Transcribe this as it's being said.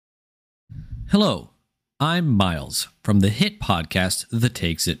Hello, I'm Miles from the hit podcast The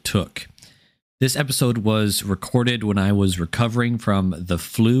Takes It Took. This episode was recorded when I was recovering from the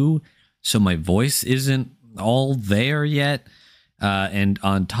flu, so my voice isn't all there yet. And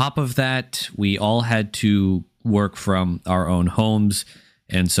on top of that, we all had to work from our own homes.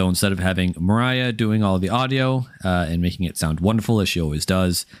 And so instead of having Mariah doing all the audio and making it sound wonderful as she always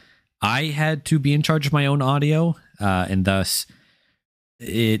does, I had to be in charge of my own audio, and thus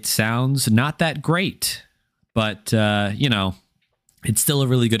it sounds not that great, but, it's still a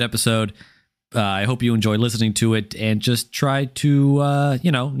really good episode. I hope you enjoy listening to it and just try to,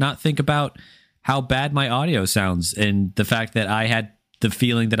 not think about how bad my audio sounds and the fact that I had the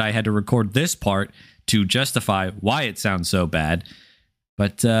feeling that I had to record this part to justify why it sounds so bad.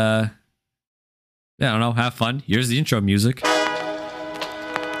 But, I don't know, have fun. Here's the intro music.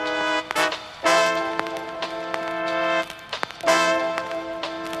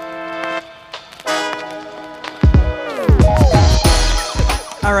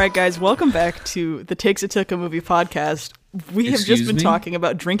 All right, guys, welcome back to the Takes It Took a Movie podcast. We have just been talking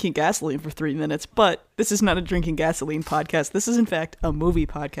about drinking gasoline for 3 minutes, but this is not a drinking gasoline podcast. This is, in fact, a movie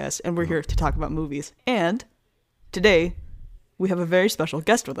podcast, and we're here to talk about movies. And today, we have a very special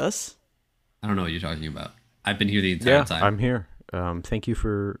guest with us. I don't know what you're talking about. I've been here the entire time. I'm here. Thank you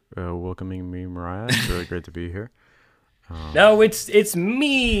for welcoming me, Mariah. It's really great to be here. No, it's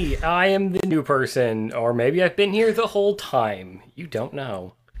me. I am the new person, or maybe I've been here the whole time. You don't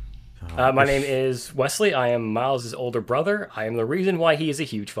know. My name is Wesley. I am Miles' older brother. I am the reason why he is a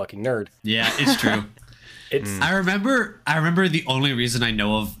huge fucking nerd. Yeah, it's true. I remember the only reason I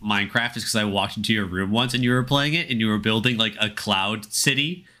know of Minecraft is because I walked into your room once and you were playing it and you were building like a cloud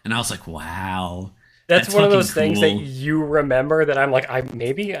city, and I was like, wow. That's one of those things that you remember that I'm like, I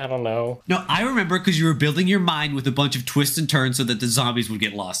don't know. No, I remember because you were building your mind with a bunch of twists and turns so that the zombies would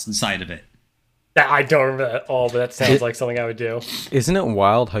get lost inside of it. I don't remember that at all, but that sounds like something I would do. Isn't it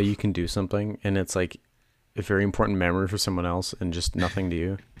wild how you can do something and it's like a very important memory for someone else and just nothing to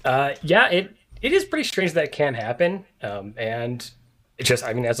you? Yeah, it is pretty strange that can happen. And it just,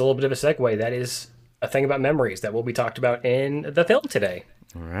 as a little bit of a segue, that is a thing about memories that will be talked about in the film today.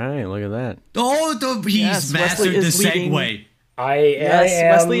 All right, look at that. Oh, he's mastered the segue.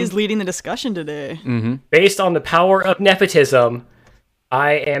 Wesley is leading the discussion today. Mm-hmm. Based on the power of nepotism,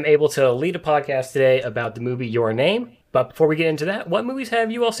 I am able to lead a podcast today about the movie Your Name. But before we get into that, what movies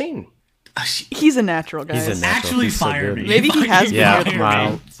have you all seen? He's a natural, guys. He's a natural. Actually, He's fire so me. Maybe he has been Yeah, here.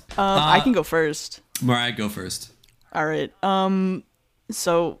 wow. I can go first. Mariah, go first. All right.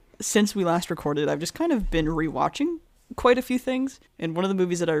 So since we last recorded, I've just kind of been rewatching quite a few things. And one of the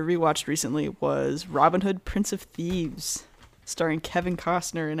movies that I rewatched recently was Robin Hood, Prince of Thieves, starring Kevin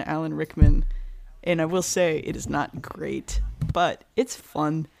Costner and Alan Rickman. And I will say it is not great, but it's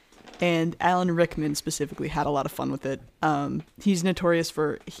fun. And Alan Rickman specifically had a lot of fun with it. He's notorious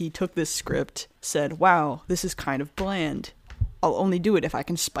for, he took this script, said, wow, this is kind of bland. I'll only do it if I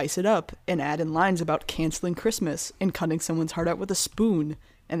can spice it up and add in lines about canceling Christmas and cutting someone's heart out with a spoon.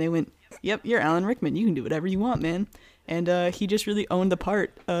 And they went, yep, you're Alan Rickman. You can do whatever you want, man. And he just really owned the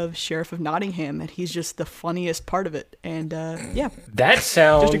part of Sheriff of Nottingham, and he's just the funniest part of it. And yeah, that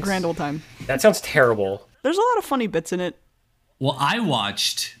sounds just a grand old time. That sounds terrible. There's a lot of funny bits in it. Well, I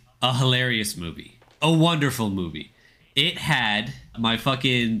watched a hilarious movie, a wonderful movie. It had my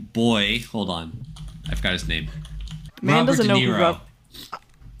fucking boy. Hold on, I forgot his name. Man Robert doesn't De know Niro.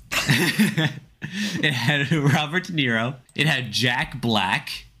 It had Robert De Niro. It had Jack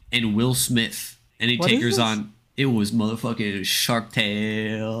Black and Will Smith. Any What takers is this? on? It was motherfucking Shark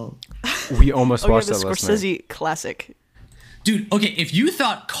Tale. We almost Oh, watched yeah, the that last night. Scorsese classic. Dude, okay, if you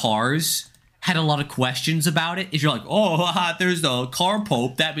thought Cars had a lot of questions about it, if you're like, oh, there's the car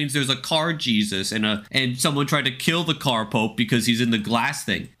pope, that means there's a car Jesus, and someone tried to kill the car pope because he's in the glass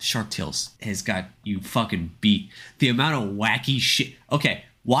thing. Shark Tales has got you fucking beat. The amount of wacky shit. Okay,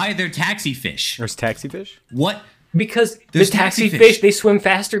 why are there taxi fish? There's Taxi Fish? What? Because There's the taxi taxi fish, fish. they swim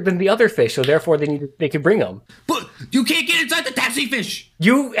faster than the other fish, so therefore they could bring them. But you can't get inside the taxi fish.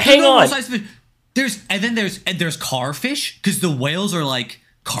 You They're hang normal on. size fish. There's car fish because the whales are like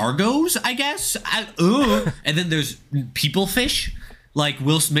cargoes, I guess. And then there's people fish, like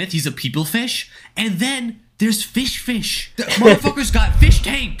Will Smith. He's a people fish. And then there's fish. The motherfuckers got fish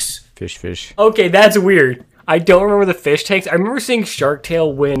tanks. Fish. Okay, that's weird. I don't remember the fish tanks. I remember seeing Shark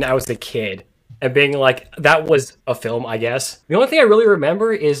Tale when I was a kid and being like, that was a film, I guess. The only thing I really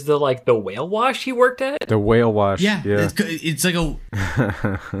remember is the whale wash he worked at. The whale wash. Yeah. Yeah. It's like a.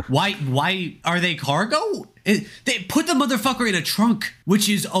 Why are they cargo? They put the motherfucker in a trunk, which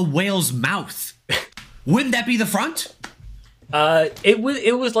is a whale's mouth. Wouldn't that be the front?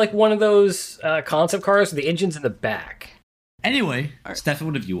 It was like one of those concept cars with the engines in the back. Anyway, Stefan,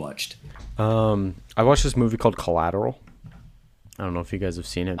 what have you watched? I watched this movie called Collateral. I don't know if you guys have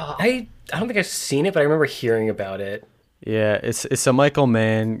seen it. I don't think I've seen it, but I remember hearing about it. Yeah, it's a Michael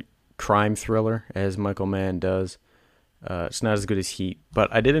Mann crime thriller, as Michael Mann does. It's not as good as Heat,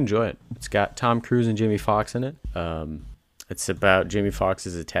 but I did enjoy it. It's got Tom Cruise and Jamie Foxx in it. It's about Jamie Foxx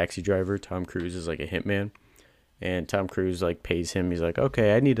is a taxi driver. Tom Cruise is like a hitman. And Tom Cruise like pays him. He's like,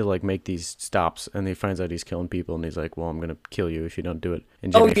 okay, I need to like make these stops. And he finds out he's killing people. And he's like, well, I'm going to kill you if you don't do it.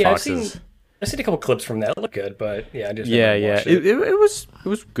 And Jamie Foxx I've seen a couple clips from that. It looked good, but yeah, I just yeah. never watched It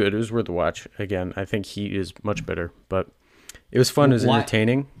was good. It was worth a watch. Again, I think Heat is much better, but it was fun. It was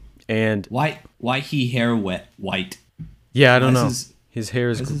entertaining. And why he hair white? Yeah, I don't know. His hair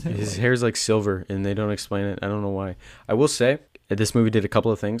is like silver, and they don't explain it. I don't know why. I will say this movie did a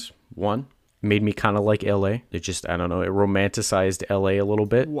couple of things. One, made me kind of like LA. It just, I don't know, it romanticized LA a little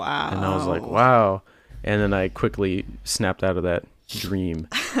bit. Wow. And I was like, wow. And then I quickly snapped out of that dream.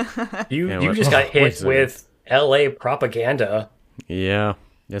 You just got hit with LA propaganda. Yeah,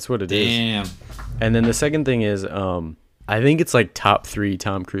 that's what it is. Damn. And then the second thing is, I think it's like top 3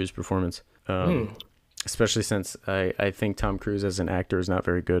 Tom Cruise performance. Especially since I think Tom Cruise as an actor is not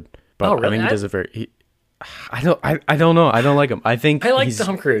very good. But really? I think he does a very. I don't know. I don't like him. I like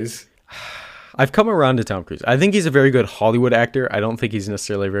Tom Cruise. I've come around to Tom Cruise. I think he's a very good Hollywood actor. I don't think he's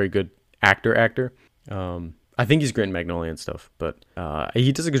necessarily a very good actor. I think he's great in Magnolia and stuff, but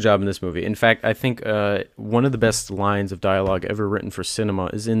he does a good job in this movie. In fact, I think one of the best lines of dialogue ever written for cinema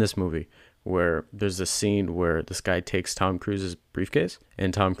is in this movie, where there's a scene where this guy takes Tom Cruise's briefcase,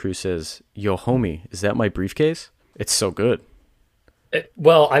 and Tom Cruise says, "Yo, homie, is that my briefcase?" It's so good.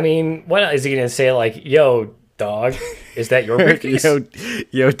 Well, I mean, what is he gonna say? Like, "Yo, dog, is that your briefcase?"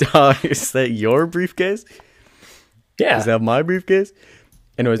 yo, dog, is that your briefcase? Yeah. Is that my briefcase?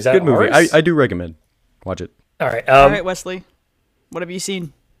 Anyways, it's a that good movie. ours? I do recommend. Watch it. All right. All right, Wesley, what have you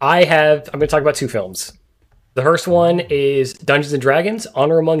seen? I'm going to talk about 2 films. The first one is Dungeons and Dragons: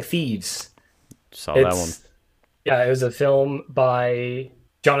 Honor Among Thieves. Saw that one. Yeah, it was a film by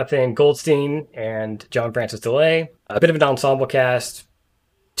Jonathan Goldstein and John Francis DeLay. A bit of an ensemble cast.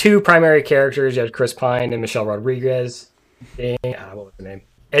 2 primary characters. You had Chris Pine and Michelle Rodriguez. What was her name?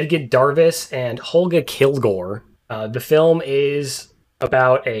 Edgar Darvis and Holga Kilgore. The film is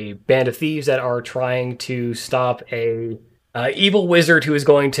about a band of thieves that are trying to stop a evil wizard who is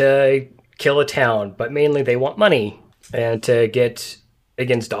going to kill a town, but mainly they want money and to get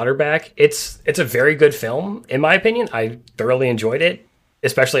Egan's daughter back. It's a very good film, in my opinion. I thoroughly enjoyed it,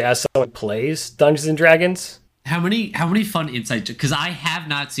 especially as someone who plays Dungeons and Dragons. How many fun inside jokes? Because I have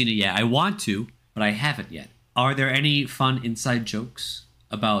not seen it yet. I want to, but I haven't yet. Are there any fun inside jokes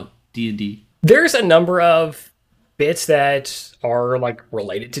about D&D? There's a number of bits that are like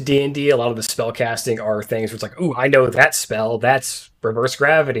related to D&D. A lot of the spell casting are things where it's like, ooh, I know that spell. That's reverse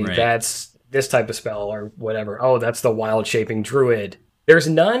gravity. Right. That's this type of spell or whatever. Oh, that's the wild shaping druid. There's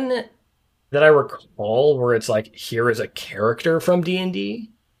none that I recall where it's like, here is a character from D&D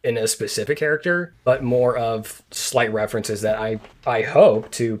in a specific character, but more of slight references that I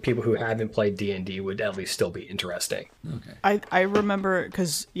hope to people who haven't played D&D would at least still be interesting. Okay. I remember,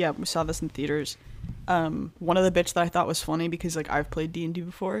 because, yeah, we saw this in theaters. One of the bits that I thought was funny, because like I've played D&D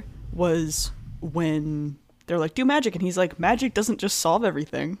before, was when they're like, do magic, and he's like, magic doesn't just solve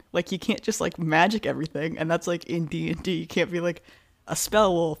everything. Like, you can't just like magic everything, and that's like in D&D. You can't be like, a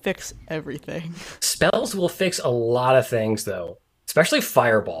spell will fix everything. Spells will fix a lot of things, though, especially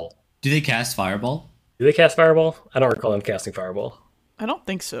Fireball. Do they cast Fireball? Do they cast Fireball? I don't recall them casting Fireball. I don't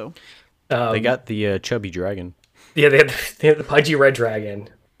think so. They got the chubby dragon. Yeah, they have the pudgy red dragon.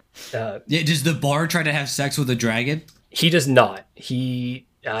 Yeah, does the bard try to have sex with a dragon? He does not.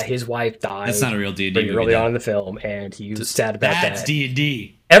 His wife died. That's not a real D&D pretty movie, early then. on in the film, and he was sad about That's that.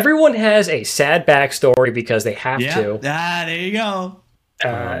 D&D. Everyone has a sad backstory because they have to. Ah, there you go.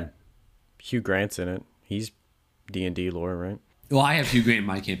 Hugh Grant's in it. He's D&D lore, right? Well, I have Hugh Grant in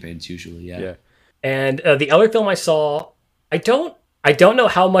my campaigns usually, yeah. And the other film I saw, I don't know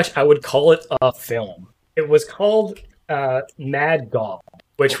how much I would call it a film. It was called Mad God,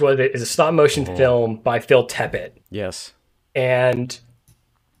 which is a stop motion film by Phil Tippett. Yes. And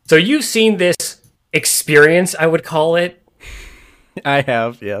so you've seen this experience, I would call it. I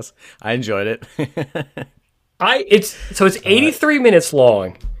have, yes. I enjoyed it. It's 83 minutes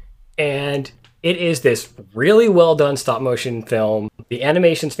long, and it is this really well done stop motion film. The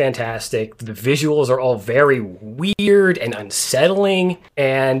animation's fantastic. The visuals are all very weird and unsettling,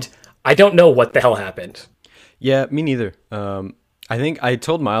 and I don't know what the hell happened. Yeah, me neither. I think I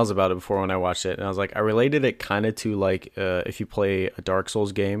told Miles about it before when I watched it, and I was like, I related it kind of to like if you play a Dark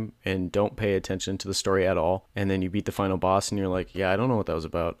Souls game and don't pay attention to the story at all, and then you beat the final boss, and you're like, yeah, I don't know what that was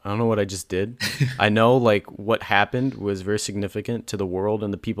about. I don't know what I just did. I know like what happened was very significant to the world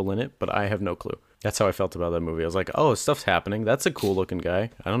and the people in it, but I have no clue. That's how I felt about that movie. I was like, oh, stuff's happening. That's a cool looking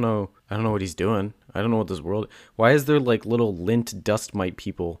guy. I don't know what he's doing. I don't know what this world. Why is there like little lint dust mite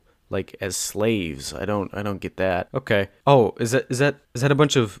people like as slaves? I don't get that. Okay. Oh, is that a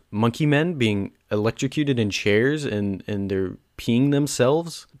bunch of monkey men being electrocuted in chairs and they're peeing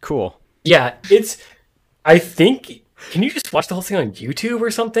themselves? Cool. Yeah, I think, can you just watch the whole thing on YouTube or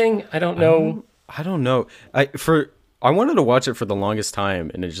something? I don't know. I don't know. I wanted to watch it for the longest time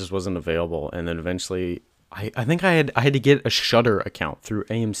and it just wasn't available, and then eventually I think I had to get a Shudder account through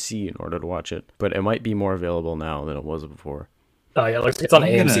AMC in order to watch it, but it might be more available now than it was before. Oh yeah, it's on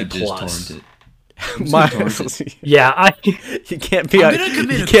I'm gonna AMC just Plus. torrent it. Miles, Yeah, you can't be. I'm gonna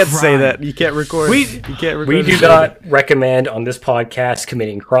commit You a can't say crime. that. You can't record. We- you can't record. we do not recommend on this podcast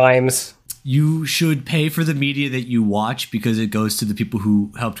committing crimes. You should pay for the media that you watch because it goes to the people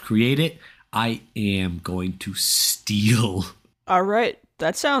who helped create it. I am going to steal. All right,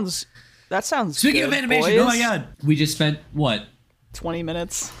 that sounds Speaking good, of animation, boys. oh my god, we just spent what? 20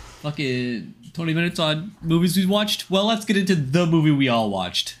 minutes. Fucking 20 minutes on movies we watched. Well, let's get into the movie we all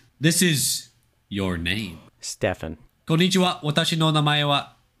watched. This is Your Name. Stefan. Konnichiwa, watashi no namae wa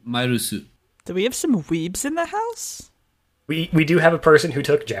Marusu. Do we have some weebs in the house? We do have a person who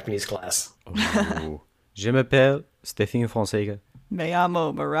took Japanese class. Oh. Je m'appelle Stéphane Fonseca. Me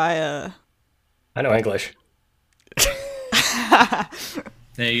llamo Mariah. I know English.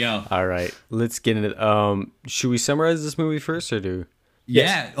 There you go. All right, let's get into it. Should we summarize this movie first, or do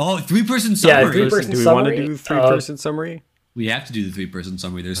Yeah. Oh, three-person Yeah, summary. three-person do we want to summary? do three-person summary? We have to do the three-person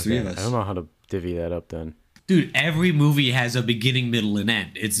summary. There's three of I us. don't know how to divvy that up then. Dude, every movie has a beginning, middle, and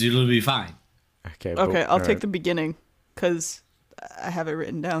end. It'll be fine. Okay. Okay, I'll take the beginning because I have it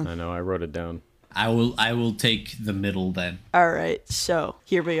written down. I know. I wrote it down. I will take the middle then. All right, so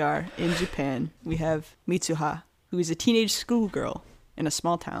here we are in Japan. We have Mitsuha, who is a teenage schoolgirl in a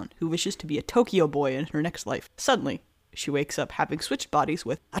small town who wishes to be a Tokyo boy in her next life. Suddenly, she wakes up having switched bodies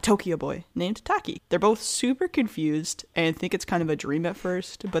with a Tokyo boy named Taki. They're both super confused and think it's kind of a dream at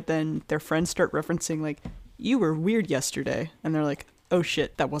first, but then their friends start referencing like, you were weird yesterday, and they're like, oh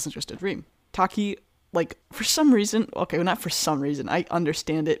shit, that wasn't just a dream. Taki, like, for some reason, okay, well, not for some reason, I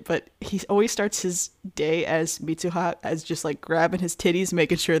understand it, but he always starts his day as Mitsuha as just, like, grabbing his titties,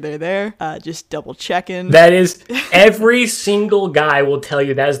 making sure they're there, just double checking. That is, every single guy will tell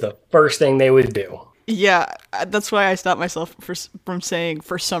you that is the first thing they would do. Yeah, that's why I stopped myself from saying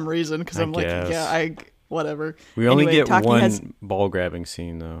for some reason, because I'm like, guess. yeah, whatever. We only Anyway, get Taki one has- ball grabbing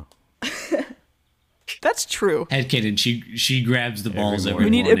scene though. That's true. Headcanon, she grabs the balls every We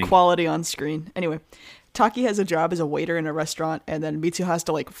need morning. equality on screen. Anyway, Taki has a job as a waiter in a restaurant, and then Mitsuha has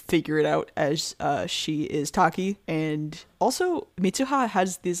to like figure it out as she is Taki. And also, Mitsuha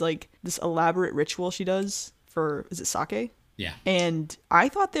has this elaborate ritual she does for, is it sake? Yeah. And I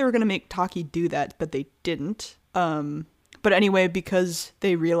thought they were gonna make Taki do that, but they didn't. But anyway, because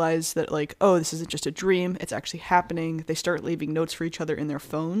they realize that like, oh, this isn't just a dream, it's actually happening, they start leaving notes for each other in their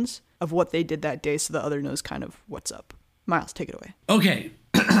phones of what they did that day so the other knows kind of what's up. Miles, take it away. Okay.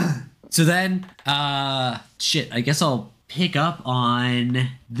 So then, shit, I guess I'll pick up on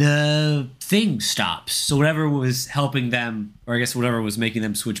the thing stops. So whatever was helping them, or I guess whatever was making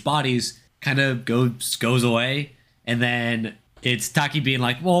them switch bodies, kind of goes away. And then it's Taki being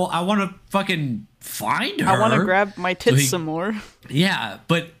like, well, I want to fucking find her. I want to grab my tits he- some more. Yeah,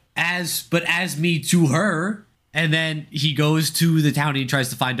 but as me to her, and then he goes to the town and he tries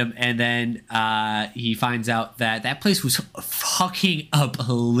to find him, and then he finds out that place was fucking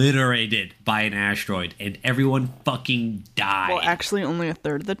obliterated by an asteroid, and everyone fucking died. Well, actually, only a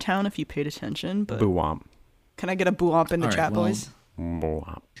third of the town if you paid attention. But Boo-womp. can I get a boo-womp in the All right, chat, well- boys?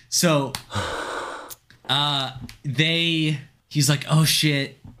 Boo-womp. So, he's like, oh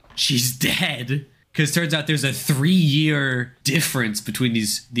shit, she's dead. Because turns out there's a 3-year difference between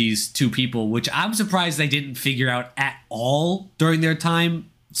these two people, which I'm surprised they didn't figure out at all during their time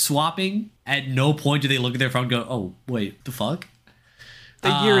swapping. At no point do they look at their phone and go, oh, wait, the fuck? The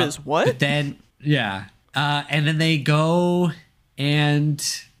year is what? But then, yeah. And then they go and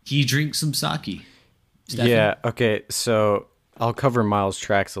he drinks some sake. Stefan? Yeah, okay, so I'll cover Miles'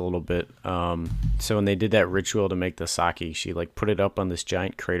 tracks a little bit. So when they did that ritual to make the sake, she like put it up on this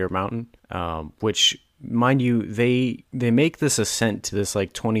giant crater mountain, which, mind you, they make this ascent to this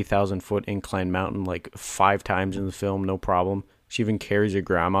like 20,000 foot incline mountain like 5 times in the film, no problem. She even carries her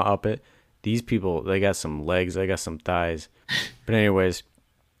grandma up it. These people, they got some legs, they got some thighs. But anyways,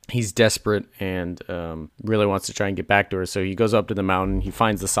 he's desperate and really wants to try and get back to her. So he goes up to the mountain. He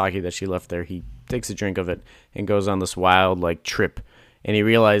finds the sake that she left there. He takes a drink of it and goes on this wild like trip. And he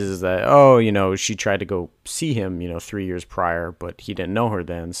realizes that, she tried to go see him, 3 years prior, but he didn't know her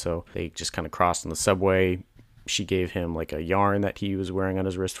then. So they just kind of crossed on the subway. She gave him like a yarn that he was wearing on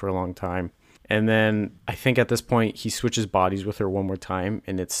his wrist for a long time. And then I think at this point he switches bodies with her one more time,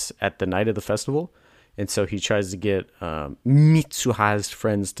 and it's at the night of the festival. And so he tries to get Mitsuha's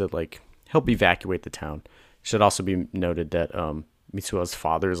friends to like help evacuate the town. Should also be noted that Mitsuha's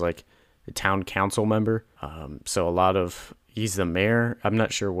father is like a town council member. He's the mayor. I'm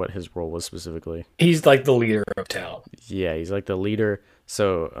not sure what his role was specifically. He's like the leader of town. Yeah, he's like the leader.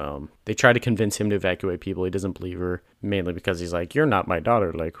 So they try to convince him to evacuate people. He doesn't believe her, mainly because he's like, you're not my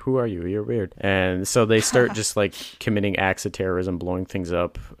daughter. Like, who are you? You're weird. And so they start just like committing acts of terrorism, blowing things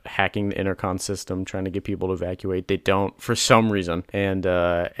up, hacking the intercom system, trying to get people to evacuate. They don't for some reason. And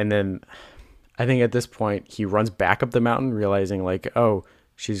then I think at this point he runs back up the mountain, realizing like, oh,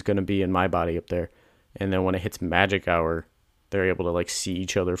 she's going to be in my body up there. And then when it hits magic hour, they're able to like see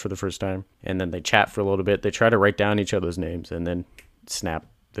each other for the first time, and then they chat for a little bit. They try to write down each other's names, and then snap,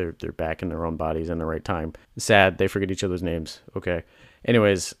 they're back in their own bodies in the right time. Sad, they forget each other's names. Okay.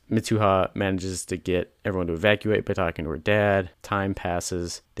 Anyways, Mitsuha manages to get everyone to evacuate by talking to her dad. Time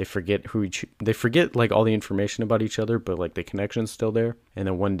passes. They forget they forget like all the information about each other, but like the connection's still there. And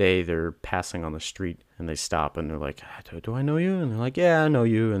then one day they're passing on the street, and they stop, and they're like, "Do I know you?" And they're like, "Yeah, I know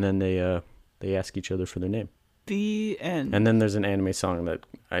you." And then they ask each other for their name. The end. And then there's an anime song that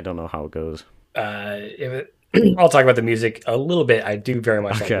I don't know how it goes. I'll talk about the music a little bit. I do very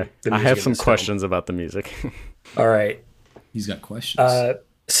much okay. like the music. I have some questions about the music. All right. He's got questions.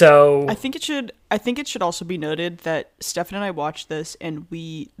 So I think it should also be noted that Stefan and I watched this, and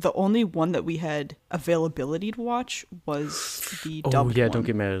the only one that we had availability to watch was the dubbed one. Oh yeah, don't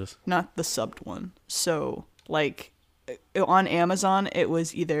get mad at us. Not the subbed one. So like on Amazon, it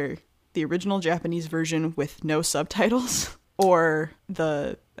was either the original Japanese version with no subtitles or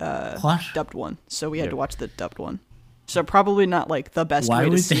the dubbed one. So we had to watch the dubbed one. So probably not like the best way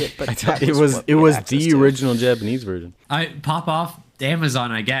to see it, but it was the original Japanese version. I pop off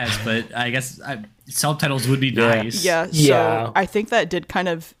Amazon, I guess, but I guess subtitles would be nice. Yeah. So I think that did kind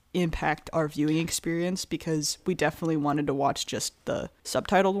of impact our viewing experience, because we definitely wanted to watch just the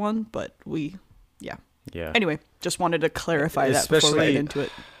subtitled one, but yeah. Anyway, just wanted to clarify that before we get into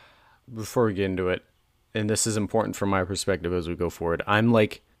it. Before we get into it, and this is important from my perspective as we go forward, I'm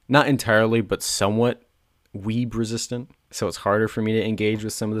like, not entirely, but somewhat weeb resistant. So it's harder for me to engage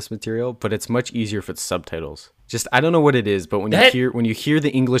with some of this material, but it's much easier if it's subtitles. Just, I don't know what it is, but when you hear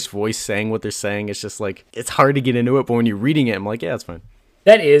the English voice saying what they're saying, it's just like, it's hard to get into it, but when you're reading it, I'm like, yeah, it's fine.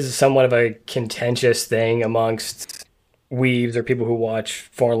 That is somewhat of a contentious thing amongst weebs or people who watch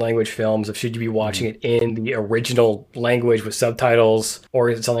foreign language films, of should you be watching it in the original language with subtitles, or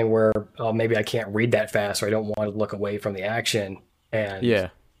is it something where maybe I can't read that fast, or I don't want to look away from the action and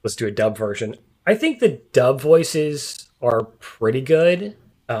let's do a dub version. I think the dub voices are pretty good.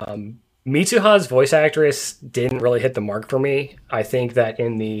 Mitsuha's voice actress didn't really hit the mark for me. I think that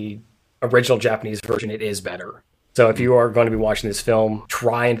in the original Japanese version, it is better. So if you are going to be watching this film,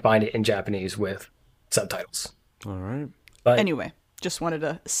 try and find it in Japanese with subtitles. All right. But anyway, just wanted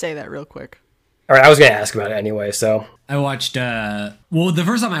to say that real quick. All right, I was going to ask about it anyway, so. I watched, the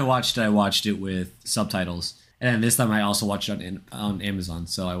first time I watched it with subtitles. And then this time I also watched it on Amazon,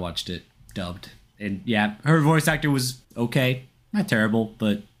 so I watched it dubbed. And yeah, her voice actor was okay. Not terrible,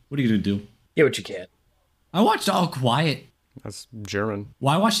 but what are you going to do? Get what you can. I watched All Quiet. That's German.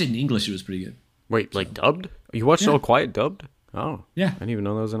 Well, I watched it in English. It was pretty good. Wait, like dubbed? You watched All Quiet dubbed? Oh. Yeah. I didn't even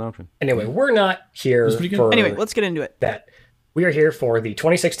know that was an option. Anyway, we're not here for... Anyway, let's get into it. That. We are here for the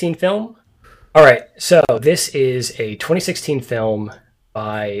 2016 film. All right, so this is a 2016 film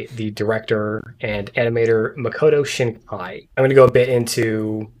by the director and animator Makoto Shinkai. I'm going to go a bit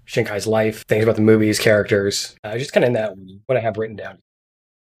into Shinkai's life, things about the movies, characters, just kind of in that what I have written down.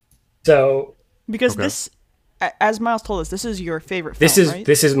 So, because this, as Miles told us, this is your favorite film, right?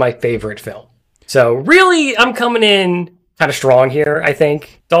 This is my favorite film. So really, I'm coming in kind of strong here, I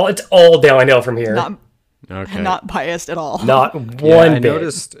think. It's all downhill from here. Not biased at all. Not one bit.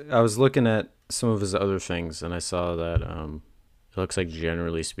 Noticed, I was looking at some of his other things, and I saw that it looks like,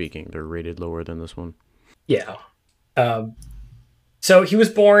 generally speaking, they're rated lower than this one. Yeah. So he was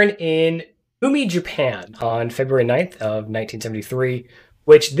born in Umi, Japan on February 9th of 1973,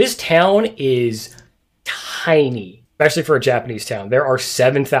 which this town is tiny. especially for a Japanese town. There are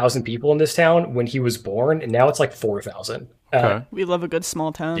 7,000 people in this town when he was born, and now it's like 4,000. Okay. We love a good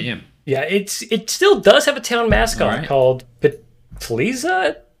small town. Damn. Yeah, it still does have a town mascot All right. called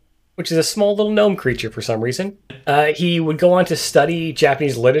Petliza, which is a small little gnome creature for some reason. He would go on to study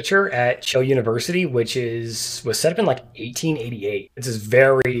Japanese literature at Cho University, which was set up in like 1888. It's this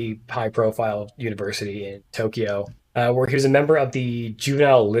very high-profile university in Tokyo, where he was a member of the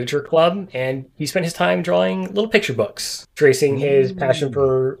Juvenile Literature Club, and he spent his time drawing little picture books, tracing his passion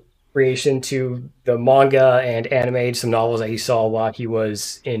for creation to the manga and anime, some novels that he saw while he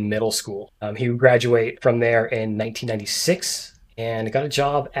was in middle school. He would graduate from there in 1996 and got a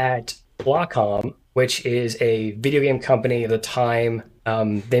job at Blockcom, which is a video game company of the time.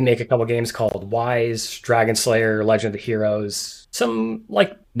 They make a couple games called Wise, Dragon Slayer, Legend of the Heroes, some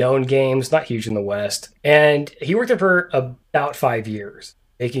like known games, not huge in the West. And he worked there for about 5 years,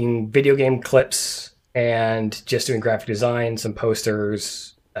 making video game clips and just doing graphic design, some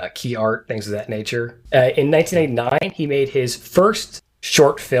posters, key art, things of that nature. In 1989, he made his first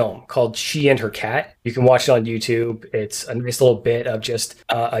short film called She and Her Cat. You can watch it on YouTube. It's a nice little bit of just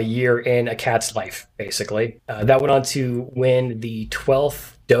a year in a cat's life, basically. That went on to win the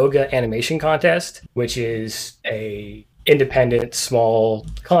 12th Doga Animation Contest, which is a independent small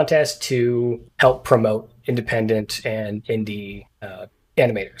contest to help promote independent and indie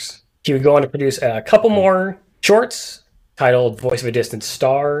animators. He would go on to produce a couple more shorts titled Voice of a Distant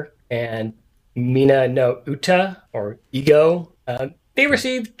Star and Mina no Uta, or Ego. They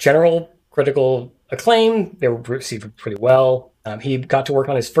received general critical acclaim. They were received pretty well. He got to work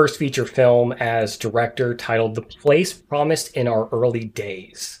on his first feature film as director titled The Place Promised in Our Early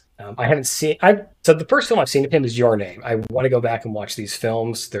Days. I haven't seen... So the first film I've seen of him is Your Name. I want to go back and watch these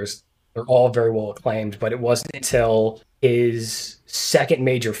films. They're all very well acclaimed, but it wasn't until his second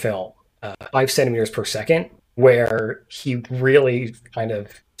major film, 5 centimeters per second, where he really kind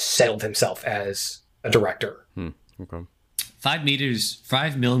of settled himself as a director. Okay. 5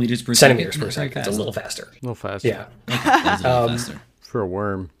 millimeters per Centimeters second. per second. It's a little faster. A little faster. Yeah. That's a little faster. For a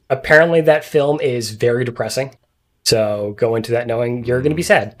worm. Apparently that film is very depressing. So go into that knowing you're going to be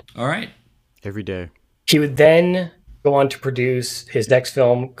sad. All right. Every day. He would then go on to produce his next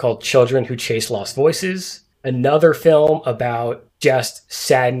film called Children Who Chase Lost Voices. Another film about just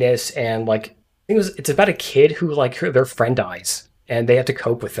sadness and like, it's about a kid who like their friend dies and they have to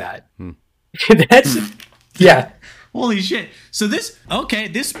cope with that. That's yeah. Holy shit. So this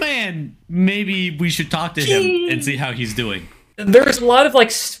man, maybe we should talk to him and see how he's doing. There's a lot of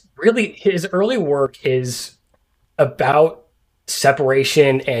like really his early work is about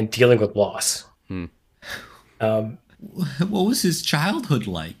separation and dealing with loss. What was his childhood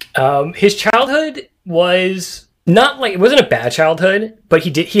like? His childhood was not like, it wasn't a bad childhood, but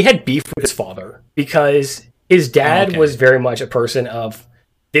he had beef with his father because his dad was very much a person of,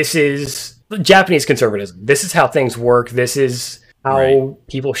 this is Japanese conservatism. This is how things work. This is how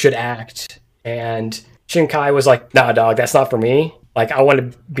people should act. And Shinkai was like, nah, dog, that's not for me. Like, I want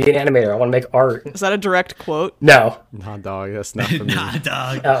to be an animator. I want to make art. Is that a direct quote? No. Nah, dog, that's not for me. Nah,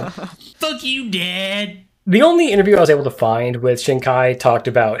 dog. Fuck you, Dad. The only interview I was able to find with Shinkai talked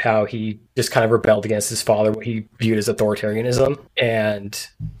about how he just kind of rebelled against his father, what he viewed as authoritarianism. And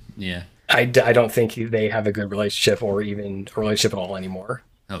Yeah. I don't think they have a good relationship or even a relationship at all anymore.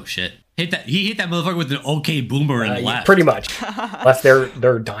 Oh shit. He hit that motherfucker with an okay boomer and left. Pretty much. Left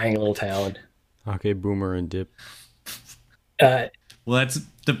their dying little town. Okay, boomer and dip. Well, that's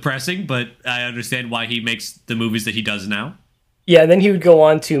depressing, but I understand why he makes the movies that he does now. Yeah, and then he would go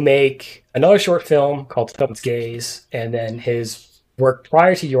on to make another short film called Someone's Gaze, and then his work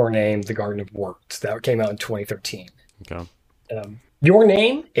prior to Your Name, The Garden of Works, that came out in 2013. Okay. Your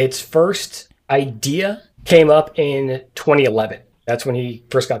Name, its first idea came up in 2011. That's when he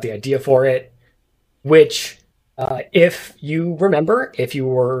first got the idea for it, which, if you remember, if you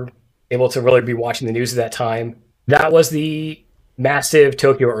were able to really be watching the news at that time, that was the massive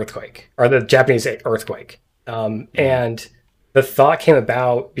Tokyo earthquake, or the Japanese earthquake. And the thought came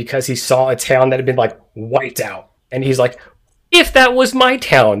about because he saw a town that had been like wiped out. And he's like, if that was my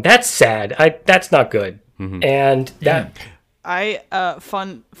town, that's sad. That's not good. And that...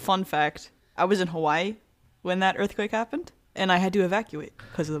 Fun fact, I was in Hawaii when that earthquake happened, and I had to evacuate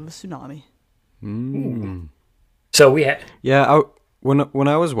because of a tsunami. So we had... Yeah, when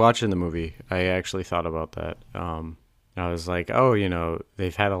I was watching the movie, I actually thought about that. I was like, oh,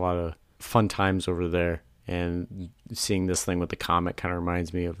 they've had a lot of fun times over there, and seeing this thing with the comet kind of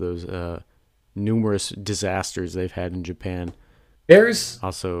reminds me of those numerous disasters they've had in Japan. There's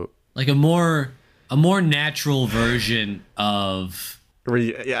also like a more natural version of...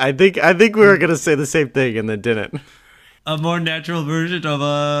 I think we were gonna say the same thing and then didn't. a more natural version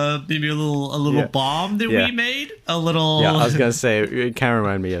of maybe a little Yeah. bomb that Yeah. we made. A little. Yeah, I was gonna say it kind of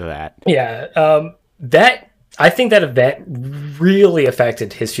reminded me of that. Yeah, that I think that event really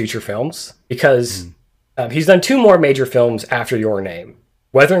affected his future films because he's done two more major films after Your Name,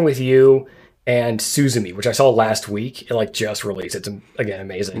 Weathering with You and Suzumi, which I saw last week. It like just released. It's again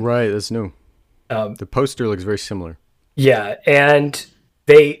amazing. Right, that's new. The poster looks very similar. Yeah, and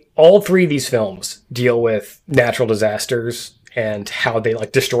they all three of these films deal with natural disasters and how they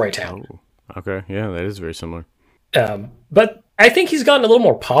like destroy a town. Okay, yeah, that is very similar. But I think he's gotten a little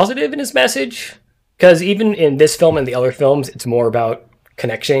more positive in his message because even in this film and the other films, it's more about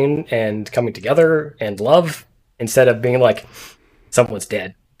connection and coming together and love instead of being like, someone's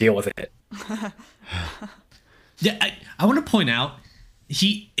dead, deal with it. Yeah, I want to point out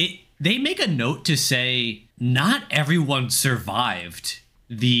they make a note to say not everyone survived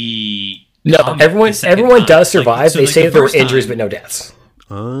the. No, comic everyone the second everyone time. does survive. So, they say the that there were first injuries time- but no deaths.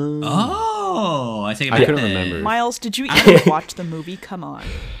 Oh, I think I back couldn't then. remember. Miles, did you even watch the movie? Come on.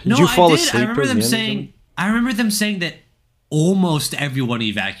 No, you fall I did. asleep I remember towards them the end or saying. something? I remember them saying that almost everyone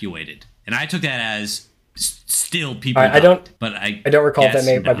evacuated, and I took that as still people. I don't- died, But I I don't recall if that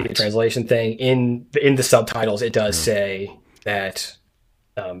guess might be a not. translation thing. In the subtitles, it does say that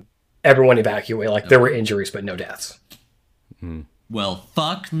everyone evacuated. Like there were injuries but no deaths. Well,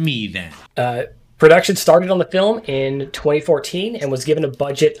 fuck me then. Production started on the film in 2014 and was given a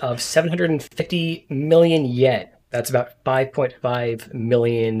budget of 750 million yen. That's about 5.5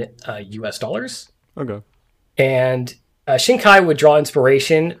 million US dollars. Okay. And Shinkai would draw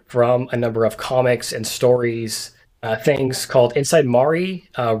inspiration from a number of comics and stories, things called Inside Mari,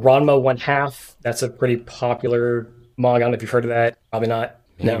 Ranma One Half. That's a pretty popular manga. I don't know if you've heard of that. Probably not.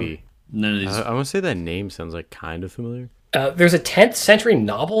 Maybe. None of these. I want to say that name sounds like kind of familiar. There's a 10th century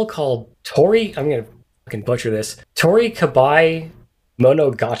novel called Tori. I'm going to fucking butcher this. Tori Kabai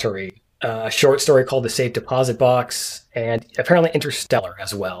Monogatari. A short story called The Safe Deposit Box, and apparently Interstellar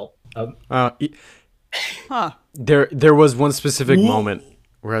as well. Huh. There was one specific moment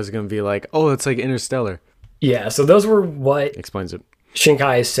where I was gonna be like, "Oh, it's like Interstellar." Yeah, so those were what Explains it.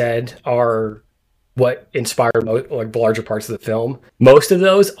 Shinkai said are what inspired like the larger parts of the film. Most of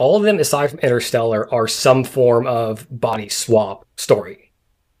those, all of them aside from Interstellar, are some form of body swap story.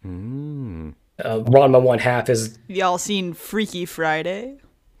 Ranma One Half is Y'all seen Freaky Friday?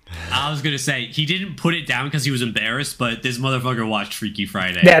 I was gonna say he didn't put it down because he was embarrassed, but this motherfucker watched Freaky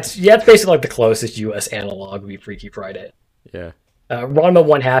Friday. that's basically like the closest U.S. analog would be Freaky Friday. Yeah. Ranma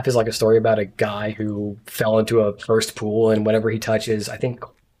One Half is like a story about a guy who fell into a first pool, and whenever he touches, I think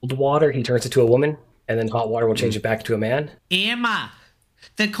cold water, he turns into a woman, and then hot water will change it back into a man. Emma,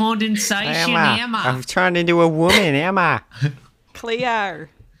 the condensation, Emma. turned into a woman, Emma. Claire.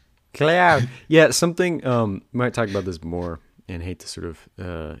 Cloud. Yeah, something. Might talk about this more, and hate to sort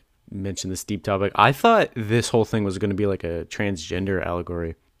of mention this deep topic. I thought this whole thing was going to be like a transgender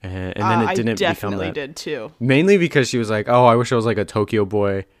allegory, and then it didn't I become definitely that. did too. Mainly because she was like, "Oh, I wish I was like a Tokyo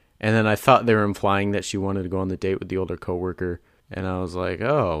boy," and then I thought they were implying that she wanted to go on the date with the older coworker, and I was like,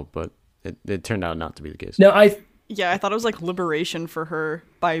 "Oh," but it turned out not to be the case. No, I Yeah, I thought it was like liberation for her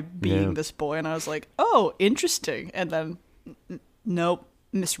by being Yeah. this boy, and I was like, oh, interesting. And then, nope,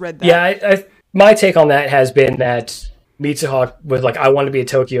 misread that. Yeah, I my take on that has been that Mitsuha was like, I want to be a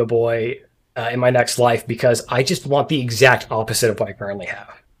Tokyo boy in my next life because I just want the exact opposite of what I currently have.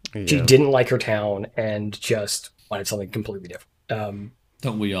 She Yeah. didn't like her town and just wanted something completely different.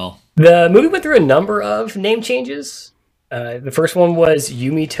 Don't we all? The movie went through a number of name changes. The first one was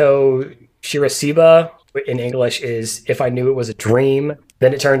Yumito Shirasiba. In English is If I Knew It Was a Dream.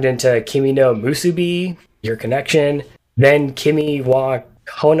 Then it turned into Kimi no Musubi, Your Connection. Then Kimi wa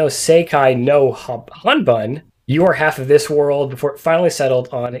Konoseikai no Hanbun, You Are Half of This World, before it finally settled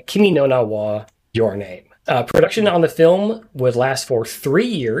on Kimi no Na wa Your Name. Production on the film would last for 3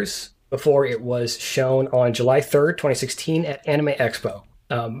 years before it was shown on July 3rd, 2016 at Anime Expo.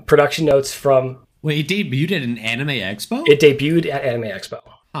 Production notes from Wait, it debuted at an anime expo? it debuted at Anime Expo,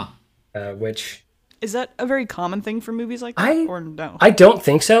 Huh. which Is that a very common thing for movies like that? I- or no? I don't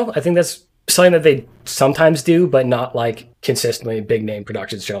think so. I think that's something that they sometimes do, but not like consistently. Big name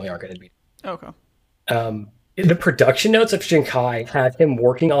productions generally aren't going to be. Okay. The production notes of Shinkai had him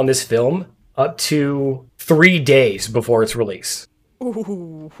working on this film up to 3 days before its release.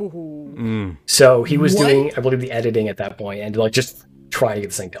 So he was What? doing, I believe, the editing at that point and like just trying to get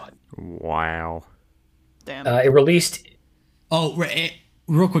this thing done. Wow. Damn. It released. Oh,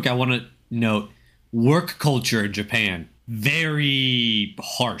 real quick, I want to note work culture in Japan very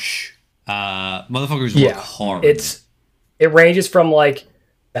harsh. Motherfuckers work hard. It ranges from like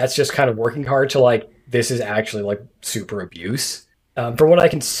that's just kind of working hard to like this is actually like super abuse. From what I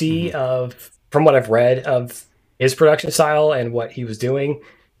can see from what I've read of his production style and what he was doing,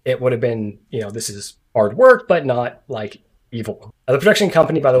 it would have been, this is hard work, but not like evil. The production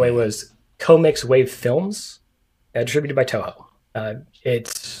company, by the way, was Comics Wave Films, distributed by Toho.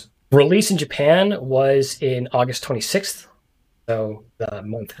 Its release in Japan was in August 26th, so the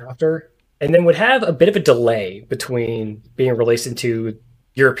month after, and then would have a bit of a delay between being released into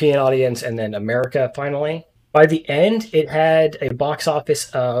European audience and then America finally. By the end, it had a box office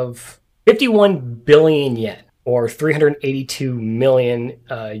of 51 billion yen, or 382 million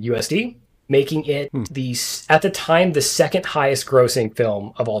USD, making it at the time the second highest grossing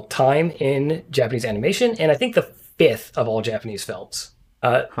film of all time in Japanese animation, and I think the fifth of all Japanese films.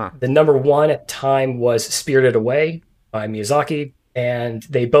 The number one at the time was Spirited Away by Miyazaki, and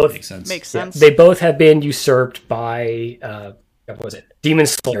they both Makes sense. They both have been usurped by what was it? Demon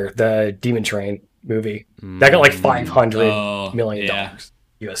Slayer, the Demon Train movie. That got like $500 million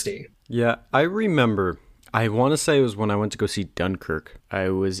USD. Yeah, I remember. I want to say it was when I went to go see Dunkirk. I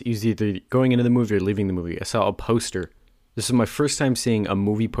was either going into the movie or leaving the movie. I saw a poster. This is my first time seeing a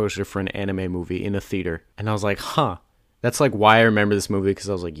movie poster for an anime movie in a theater. And I was like, that's like why I remember this movie, because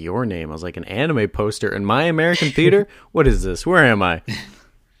I was like, Your Name. I was like, an anime poster in my American theater? What is this? Where am I?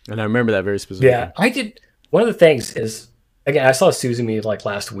 And I remember that very specifically. Yeah, I did. One of the things is, again, I saw Suzumi like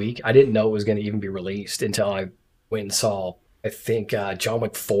last week. I didn't know it was going to even be released until I went and saw, I think, John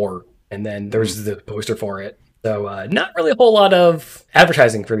Wick 4. And then there's the poster for it. So not really a whole lot of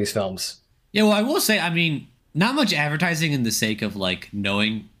advertising for these films. Yeah, well, I will say, I mean, not much advertising in the sake of like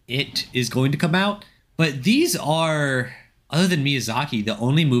knowing it is going to come out. But these are, other than Miyazaki, the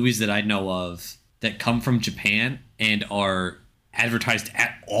only movies that I know of that come from Japan and are advertised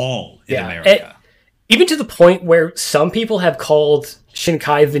at all in America. Even to the point where some people have called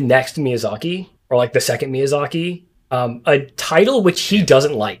Shinkai the next Miyazaki, or like the second Miyazaki, a title which he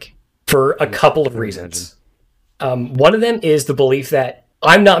doesn't like for a couple of reasons. One of them is the belief that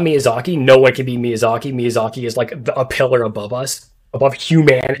I'm not Miyazaki, no one can be Miyazaki. Miyazaki is like a pillar above us, above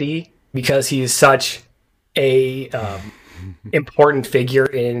humanity, because he is such a important figure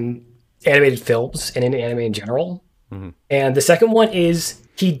in animated films and in anime in general. And the second one is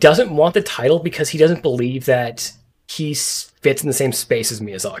he doesn't want the title because he doesn't believe that he fits in the same space as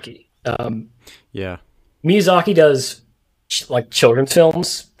Miyazaki. Miyazaki does like children's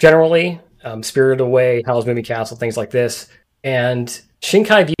films generally, Spirited Away, Howl's Moving Castle, things like this. And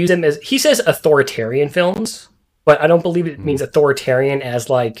Shinkai views them as, he says, authoritarian films, but I don't believe it means authoritarian as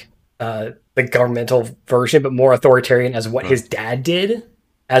like the governmental version, but more authoritarian as what his dad did,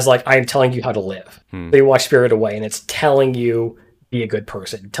 as like, I'm telling you how to live. So you watch Spirited Away and it's telling you be a good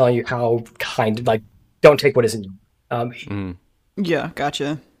person, telling you how like, don't take what isn't you. Yeah,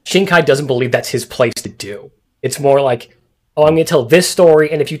 gotcha. Shinkai doesn't believe that's his place to do. It's more like, I'm going to tell this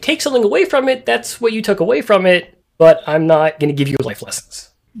story, and if you take something away from it, that's what you took away from it, but I'm not going to give you life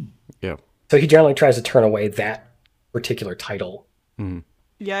lessons. Yeah. So he generally tries to turn away that particular title.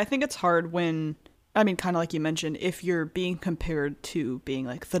 Yeah, I think it's hard when, I mean, kind of like you mentioned, if you're being compared to being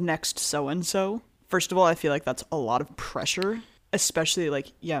like the next so-and-so. First of all, I feel like that's a lot of pressure, especially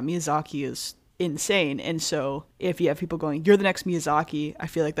like, Miyazaki is insane. And so if you have people going, you're the next Miyazaki, I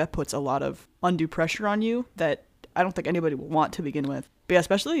feel like that puts a lot of undue pressure on you that I don't think anybody will want to begin with. But yeah,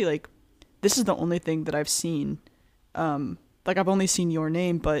 especially like, this is the only thing that I've seen. Like I've only seen Your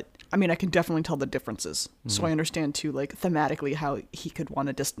Name, but I mean, I can definitely tell the differences. So I understand too, like thematically how he could want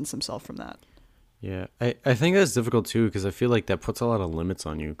to distance himself from that. Yeah, I think that's difficult too, because I feel like that puts a lot of limits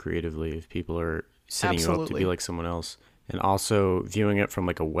on you creatively if people are setting you up to be like someone else. And also viewing it from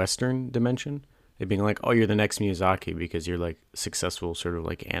like a Western dimension, it being like, oh, you're the next Miyazaki because you're like successful sort of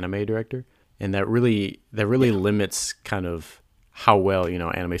like anime director. And that really limits kind of how well,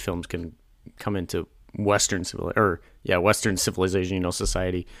 anime films can come into Western civilization,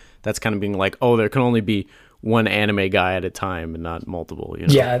 society. That's kind of being like, oh, there can only be one anime guy at a time and not multiple.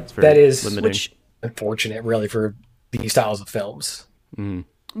 Yeah, that is limiting. Unfortunate, really, for these styles of films.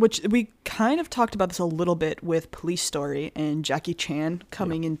 Which we kind of talked about this a little bit with Police Story and Jackie Chan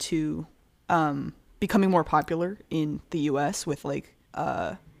coming into becoming more popular in the U.S. with like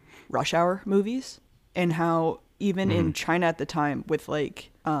Rush Hour movies, and how even in China at the time with like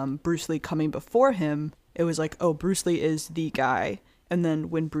Bruce Lee coming before him, it was like, oh, Bruce Lee is the guy. And then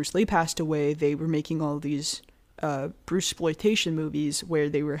when Bruce Lee passed away, they were making all these Bruce-sploitation movies where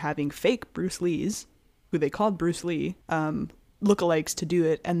they were having fake Bruce Lees, who they called Bruce Lee, lookalikes to do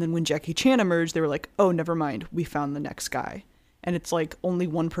it. And then when Jackie Chan emerged, they were like, oh, never mind, we found the next guy. And it's like only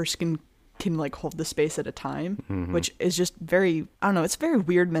one person can like hold the space at a time, which is just very, I don't know, it's a very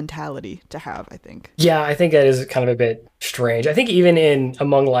weird mentality to have, I think. Yeah, I think that is kind of a bit strange. I think even in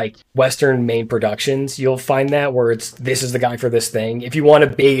among like Western main productions, you'll find that where it's this is the guy for this thing. If you want a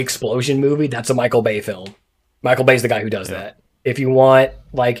big explosion movie, that's a Michael Bay film. Michael Bay's the guy who does that. If you want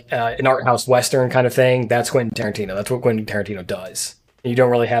like an art house Western kind of thing, that's Quentin Tarantino. That's what Quentin Tarantino does. And you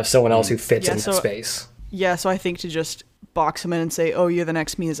don't really have someone else who fits in that space. Yeah, so I think to just box him in and say, oh, you're the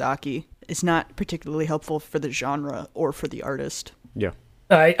next Miyazaki, is not particularly helpful for the genre or for the artist. Yeah.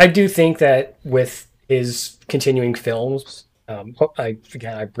 I do think that with his continuing films, I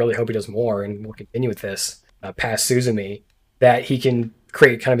really hope he does more and will continue with this past Suzumi, that he can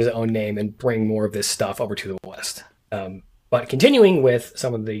create kind of his own name and bring more of this stuff over to the West. But continuing with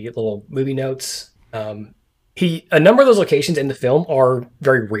some of the little movie notes, a number of those locations in the film are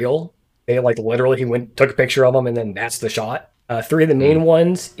very real. They like literally he took a picture of them and then that's the shot. 3 of the main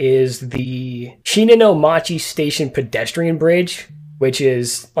ones is the Shinano-machi Station pedestrian bridge, which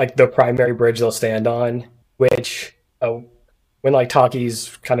is like the primary bridge they'll stand on, which when like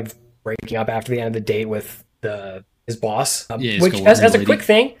Taki's kind of breaking up after the end of the date with his boss, which as a quick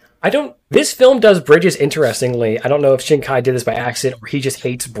thing, this film does bridges interestingly. I don't know if Shinkai did this by accident or he just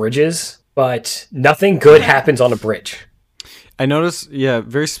hates bridges, but nothing good happens on a bridge. I noticed,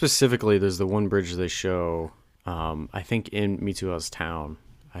 very specifically, there's the one bridge they show, I think in Mitsuha's town.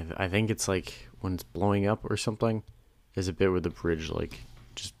 I think it's like when it's blowing up or something. There's a bit with the bridge like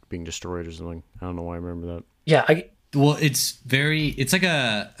just being destroyed or something. I don't know why I remember that. Yeah, it's like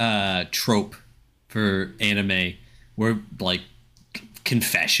a trope for anime where like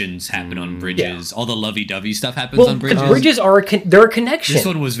confessions happen on bridges. All the lovey-dovey stuff happens on bridges. Bridges they're a connection. This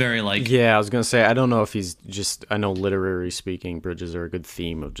one was very like... Yeah, I was going to say, I don't know if I know literary speaking, bridges are a good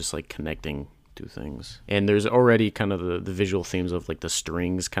theme of just like connecting two things. And there's already kind of the visual themes of like the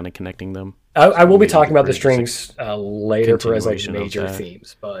strings kind of connecting them. I will be talking about the strings later for as like major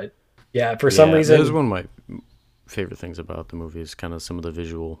themes, but yeah, for some reason... That was one of my favorite things about the movie is kind of some of the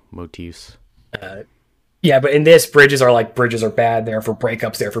visual motifs. Yeah, but in this, bridges are bad. They're for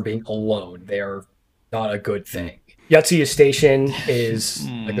breakups. They're for being alone. They are not a good thing. Yatsuya Station is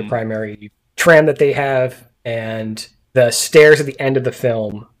like the primary tram that they have, and the stairs at the end of the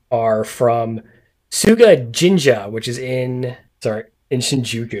film are from Suga Jinja, which is in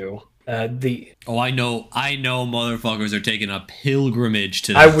Shinjuku. I know motherfuckers are taking a pilgrimage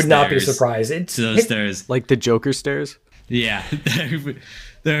to I would not be surprised. To those stairs. Like the Joker stairs? Yeah.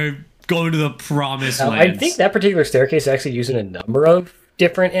 They're going to the promised lands. I think that particular staircase is actually used in a number of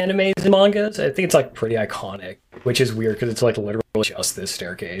different animes and mangas. I think it's like pretty iconic, which is weird because it's like literally just this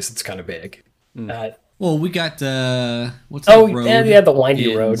staircase. It's kind of big. Well, we got what's the road? The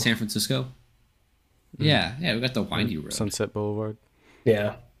windy road, San Francisco. Yeah, we got the windy road, Sunset Boulevard.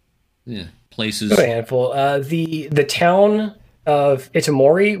 Yeah, places. A handful. The town of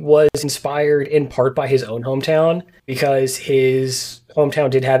Itomori was inspired in part by his own hometown because his hometown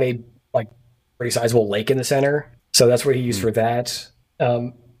did have a pretty sizable lake in the center, so that's what he used for that.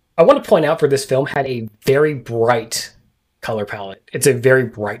 I want to point out for this film had a very bright color palette. It's a very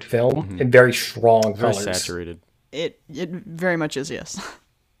bright film and very strong very colors. Saturated. It very much is, yes.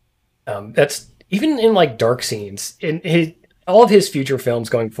 That's even in like dark scenes. All of his future films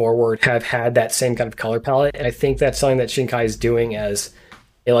going forward have had that same kind of color palette, and I think that's something that Shinkai is doing as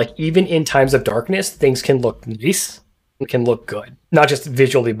even in times of darkness, things can look nice. Can look good, not just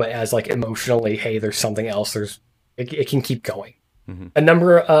visually, but as like emotionally. Hey, there's something else. It can keep going. A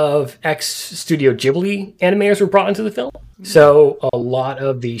number of ex-Studio Ghibli animators were brought into the film, so a lot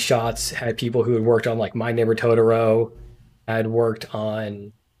of the shots had people who had worked on like My Neighbor Totoro, had worked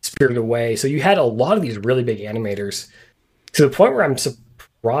on Spirited Away. So you had a lot of these really big animators, to the point where I'm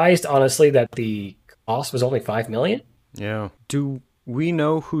surprised, honestly, that the cost was only $5 million. Yeah. Do we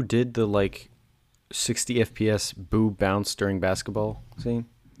know who did the 60 FPS boo bounce during basketball scene?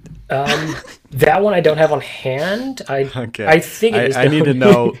 That one I don't have on hand. I think it is. I need to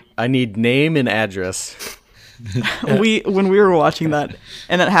know. I need name and address. When we were watching that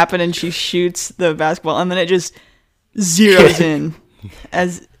and that happened and she shoots the basketball and then it just zeroes in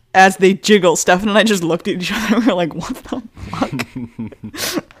as they jiggle. Stefan and I just looked at each other and we were like, what the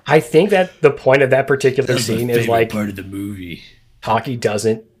fuck? I think that the point of that particular scene is like part of the movie. Taki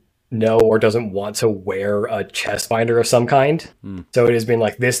doesn't know or doesn't want to wear a chest binder of some kind. So it has been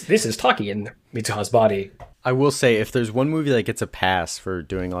like this is Taki in Mitsuha's body. I will say, if there's one movie that gets a pass for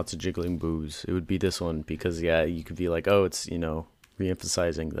doing lots of jiggling boos, it would be this one, because you could be like, oh, it's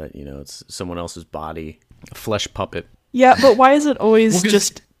re-emphasizing that it's someone else's body, a flesh puppet. Yeah, but why is it always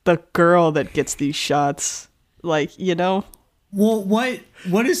just the girl that gets these shots? Well,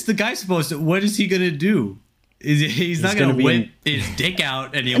 what is the guy supposed to? What is he gonna do? He's not gonna whip his dick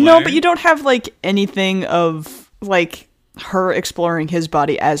out anywhere. No, but you don't have like anything of like her exploring his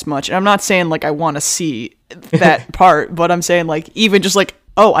body as much. And I'm not saying like I want to see that part, but I'm saying like even just like,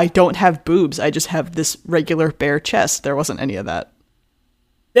 oh, I don't have boobs. I just have this regular bare chest. There wasn't any of that.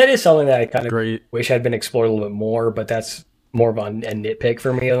 That is something that I kind of wish had been explored a little bit more, but that's more of a nitpick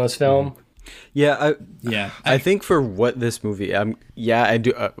for me on this film. Yeah, I think for what this movie, I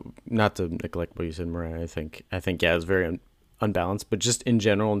do. Not to neglect what you said, Mariah. I think, yeah, it's very unbalanced. But just in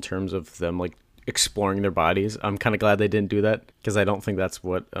general, in terms of them like exploring their bodies, I'm kind of glad they didn't do that because I don't think that's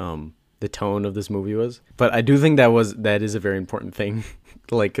what the tone of this movie was. But I do think that is a very important thing,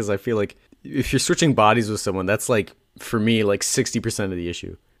 like because I feel like if you're switching bodies with someone, that's like for me like 60% of the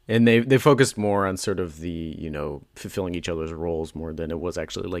issue. And they focused more on sort of the, fulfilling each other's roles more than it was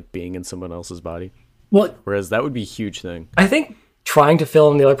actually like being in someone else's body. Well, whereas that would be a huge thing. I think trying to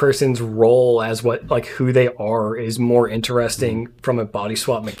fill in the other person's role as who they are is more interesting from a body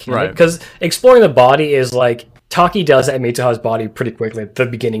swap mechanic. Because exploring the body is like Taki does at Mitsuha's body pretty quickly at the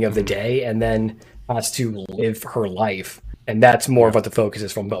beginning of the day and then has to live her life. And that's more of what the focus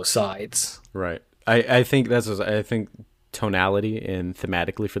is from both sides. Right. I think I think tonality and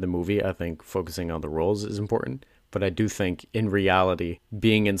thematically for the movie, I think focusing on the roles is important. But I do think in reality,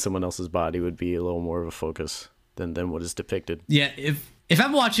 being in someone else's body would be a little more of a focus than what is depicted. Yeah, if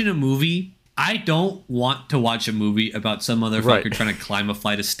I'm watching a movie, I don't want to watch a movie about some motherfucker trying to climb a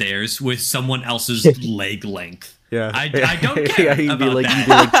flight of stairs with someone else's leg length. Yeah, I don't care you'd about be like, that. You'd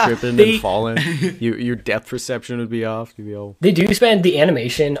be like tripping and falling. Your depth perception would be off. You'd be all... They do spend the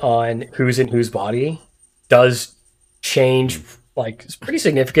animation on who's in whose body does change like pretty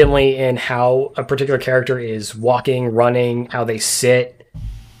significantly in how a particular character is walking, running, how they sit.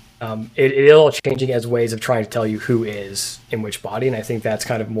 It all changing as ways of trying to tell you who is in which body, and I think that's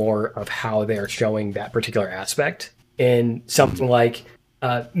kind of more of how they're showing that particular aspect. In something like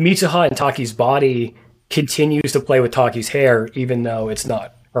Mitsuha and Taki's body continues to play with Taki's hair, even though it's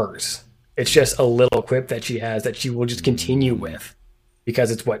not hers. It's just a little quip that she has that she will just continue with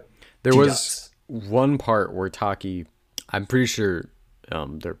because it's what there she was. does. One part where Taki, I'm pretty sure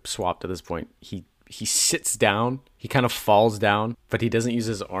they're swapped at this point. He sits down. He kind of falls down, but he doesn't use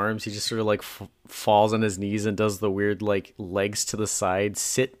his arms. He just sort of like falls on his knees and does the weird like legs to the side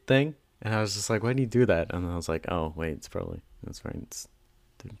sit thing. And I was just like, why do you do that? And I was like, oh wait, that's fine. It's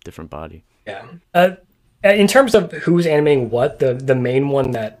a different body. Yeah. In terms of who's animating what, the main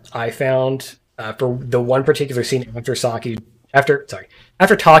one that I found for the one particular scene after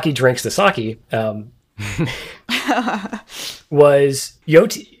Taki drinks the sake, was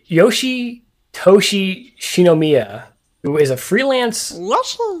Yoshi Toshi Shinomiya, who is a freelance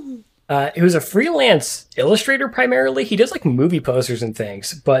illustrator primarily. He does like movie posters and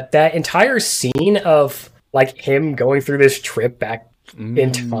things, but that entire scene of like him going through this trip back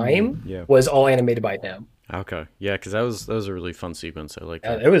in time was all animated by him. Okay, yeah, because that was a really fun sequence. I like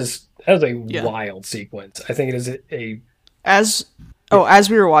that. That was a wild sequence. I think it is as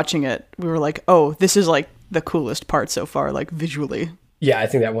we were watching it, we were like, oh, this is like the coolest part so far, like visually. Yeah, I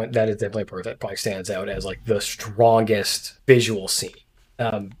think that is definitely a part that probably stands out as like the strongest visual scene.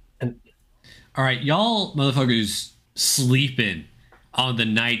 All right, y'all motherfuckers sleeping on the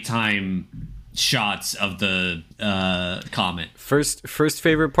nighttime shots of the comet. First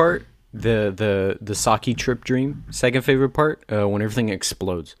favorite part, the sake trip dream. Second favorite part, when everything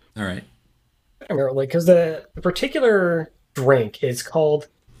explodes. All right. I remember, like, because the particular drink is called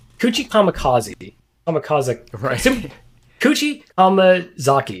Kuchi Kamikaze. Right. Kuchi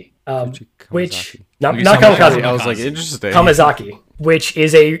Kamazaki. Which not Kamikaze. I was like, interesting. Kamazaki, which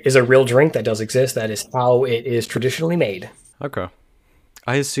is a real drink that does exist. That is how it is traditionally made. Okay.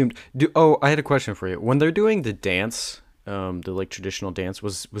 I assumed. I had a question for you. When they're doing the dance, the like traditional dance,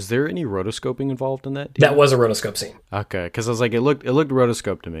 was there any rotoscoping involved in that? That was a rotoscope scene. Okay, because I was like, it looked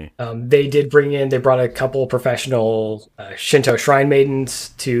rotoscope to me. They brought a couple professional Shinto shrine maidens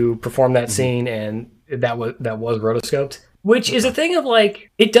to perform that scene, and that was rotoscoped. Which is a thing of like,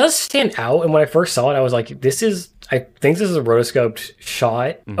 it does stand out. And when I first saw it, I was like, I think this is a rotoscoped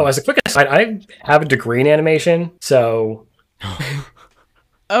shot. Mm-hmm. Oh, as a quick aside, I have a degree in animation, so.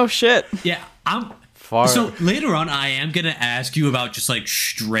 Oh shit. Yeah, I'm far. So later on, I am gonna ask you about just like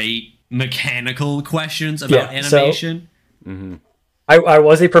straight mechanical questions about animation. Mm-hmm. I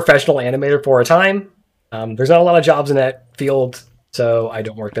was a professional animator for a time. There's not a lot of jobs in that field, so I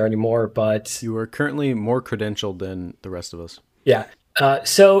don't work there anymore. But you are currently more credentialed than the rest of us. Yeah.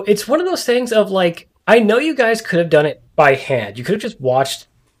 So it's one of those things of like, I know you guys could have done it by hand. You could have just watched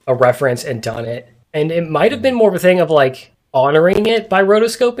a reference and done it. And it might have been more of a thing of like, honoring it by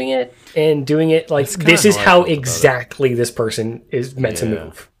rotoscoping it and doing it like That's kinda this is how I how felt about it. exactly this person is meant to Yeah.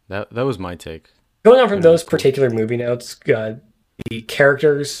 move. That was my take. Going on from those particular movie notes, the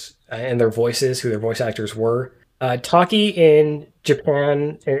characters and their voices, who their voice actors were. Taki in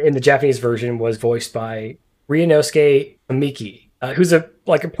Japan, in the Japanese version, was voiced by Ryunosuke Amiki, who's a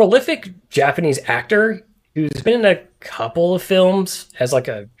prolific Japanese actor who's been in a couple of films as when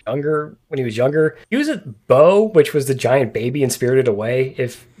he was younger. He was at Bo, which was the giant baby in Spirited Away.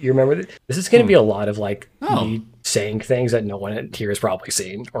 If you remember, this is going to be a lot of me saying things that no one here has probably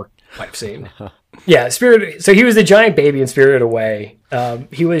seen or might have seen. Yeah, Spirited. So he was the giant baby in Spirited Away.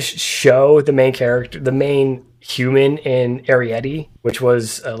 He was Sho, the main character, the main human in Arrietty, which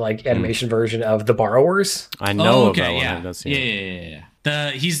was animation version of The Borrowers. I know okay, about one. I yeah. have not seen it.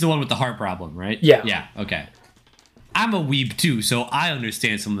 Yeah. He's the one with the heart problem, right? Yeah. Yeah, okay. I'm a weeb too, so I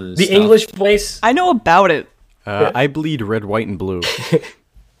understand some of this The stuff. English voice. I know about it. I bleed red, white, and blue.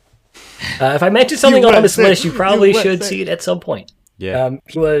 If I mentioned something on this USA. list, you probably should USA. see it at some point. Yeah,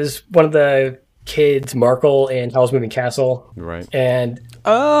 He was one of the kids, Markle, in Howl's Moving Castle. right. And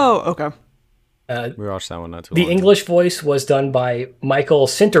Oh, okay. We watched that one not too the long ago. English voice was done by Michael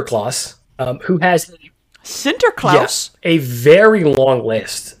Sinterklaas, who has Sinterklaas. a very long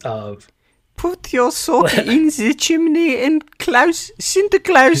list of Put your sock in the chimney and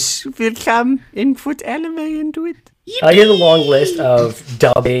Sinterklaas will come and put anime into it. he has a long list of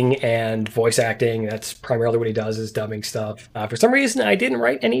dubbing and voice acting. That's primarily what he does, is dubbing stuff. For some reason, I didn't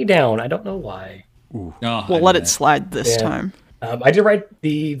write any down. I don't know why. Oh, We'll let it slide this Yeah. time. I did write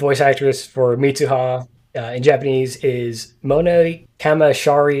the voice actress for Mitsuha. In Japanese is Mona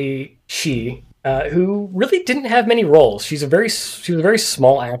Kamashari Shi, who really didn't have many roles. She was a very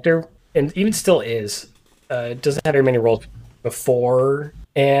small actor, and even still is. Doesn't have very many roles before,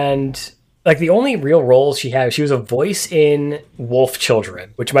 and the only real roles she had, she was a voice in Wolf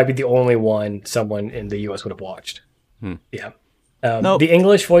Children, which might be the only one someone in the U.S. would have watched. Yeah. Nope. The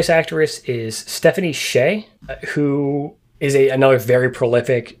English voice actress is Stephanie Shea, who is another very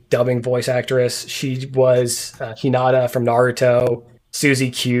prolific dubbing voice actress. She was Hinata from Naruto, Suzy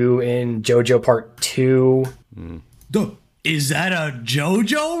Q in JoJo Part 2. Is that a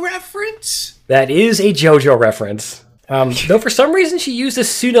JoJo reference? That is a JoJo reference. Though for some reason she used a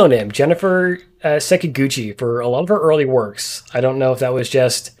pseudonym, Jennifer Sekiguchi, for a lot of her early works. I don't know if that was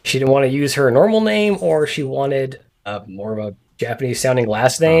just she didn't want to use her normal name or she wanted more of a Japanese-sounding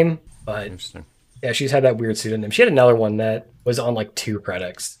last name. But Interesting. yeah, she's had that weird pseudonym. She had another one that was on 2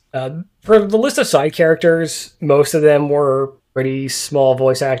 credits. For the list of side characters, most of them were pretty small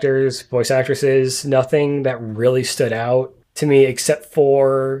voice actresses. Nothing that really stood out to me except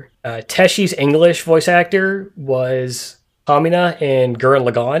for Teshi's English voice actor was Kamina in Gurren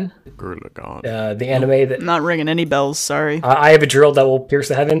Lagann, Gurren Lagann. the anime that Not ringing any bells, sorry. I have a drill that will pierce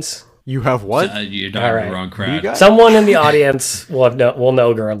the heavens. You have what? You're not All in right. the wrong You crowd. got- Someone in the audience will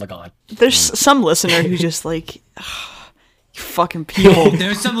know Gurren Lagann. There's some listener who's just like, you fucking people.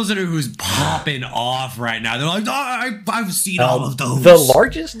 There's some listener who's popping off right now. They're like, I've seen all of those. The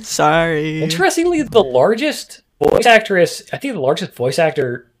largest Sorry. Interestingly, the largest voice actress, I think the largest voice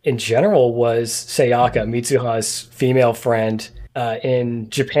actor in general was Sayaka, Mitsuha's female friend in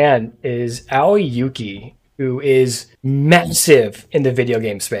Japan, is Aoi Yuki, who is massive in the video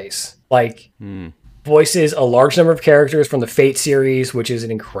game space. Voices a large number of characters from the Fate series, which is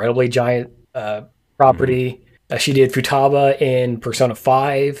an incredibly giant property. She did Futaba in Persona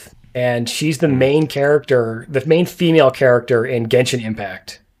 5, and she's the main character, the main female character in Genshin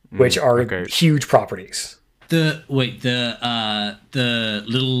Impact, which are okay. huge properties. The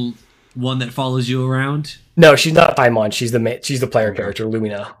little one that follows you around. No, she's not Paimon. She's the player character,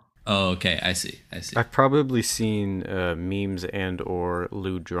 Lumina. Oh, okay. I see. I've probably seen memes and or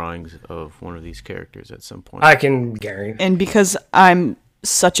lewd drawings of one of these characters at some point. I can guarantee. And because I'm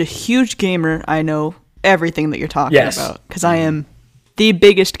such a huge gamer, I know everything that you're talking Yes. about. Because I am the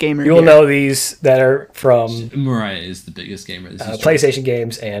biggest gamer You will here. know these that are from Mariah is the biggest gamer. This is true. PlayStation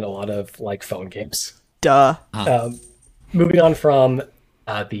games and a lot of phone games. Duh. Moving on from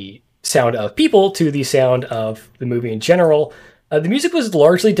the sound of people to the sound of the movie in general, the music was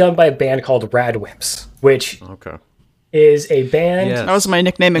largely done by a band called Radwimps, which Okay. is a band. Yes. That was my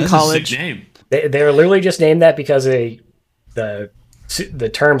nickname in That's college. a sick name. They're literally just named that because the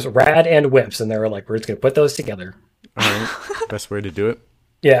terms rad and wimps, and they were like, we're just gonna put those together. All right. Best way to do it.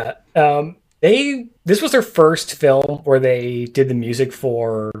 Yeah. This was their first film where they did the music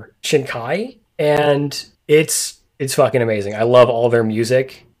for Shinkai, and it's fucking amazing. I love all their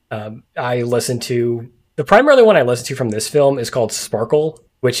music. The primary one I listen to from this film is called Sparkle,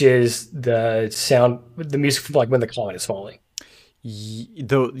 which is the music from like when the comet is falling.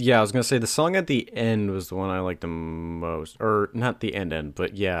 Yeah, I was gonna say the song at the end was the one I liked the most, or not the end,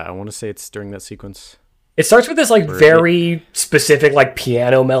 but yeah, I want to say it's during that sequence. It starts with this like very specific like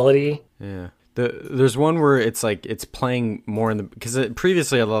piano melody. Yeah, there's one where it's like it's playing more in the because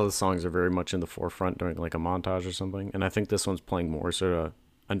previously a lot of the songs are very much in the forefront during like a montage or something, and I think this one's playing more sort of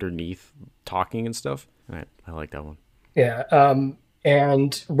underneath talking and stuff. And I like that one. Yeah.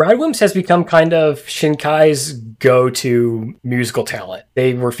 And Radwimps has become kind of Shinkai's go-to musical talent.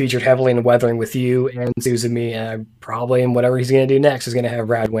 They were featured heavily in Weathering with You and Suzumi, and probably in whatever he's going to do next is going to have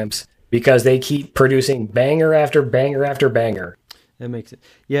Radwimps because they keep producing banger after banger after banger. That makes it.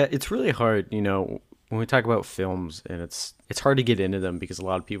 Yeah, it's really hard, when we talk about films, and it's hard to get into them because a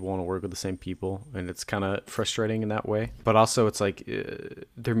lot of people want to work with the same people, and it's kind of frustrating in that way. But also, it's like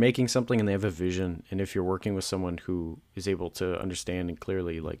they're making something and they have a vision, and if you're working with someone who is able to understand and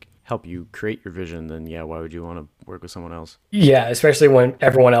clearly like help you create your vision, then yeah, why would you want to work with someone else? Yeah, especially when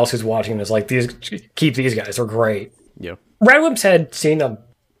everyone else who's watching is like, keep these guys, they're great. Yeah, Radwimps had seen a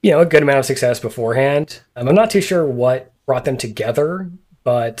good amount of success beforehand. I'm not too sure what brought them together,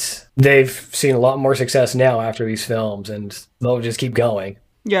 but they've seen a lot more success now after these films, and they'll just keep going.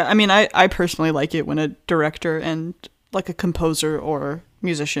 Yeah, I mean, I personally like it when a director and like a composer or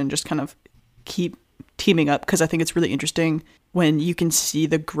musician just kind of keep teaming up, because I think it's really interesting when you can see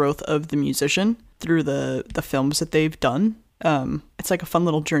the growth of the musician through the films that they've done. It's like a fun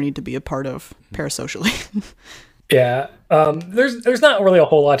little journey to be a part of parasocially. Yeah, there's not really a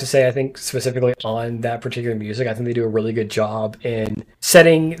whole lot to say, I think, specifically on that particular music. I think they do a really good job in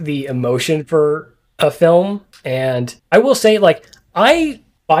setting the emotion for a film. And I will say, like, I,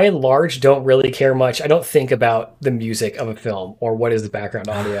 by and large, don't really care much. I don't think about the music of a film or what is the background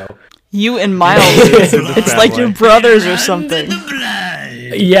audio. You and Miles, it's like you're brothers or something.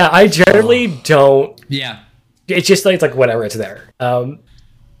 Yeah, I generally don't. Yeah. It's just like, it's like whatever, it's there. Oh,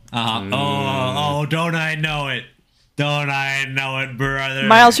 don't I know it? Don't I know it, brother?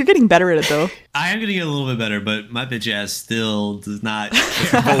 Miles, you're getting better at it, though. I am going to get a little bit better, but my bitch ass still does not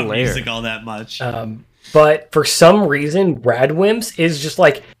care about music all that much. But for some reason, Radwimps is just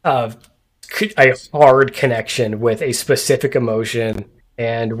like a hard connection with a specific emotion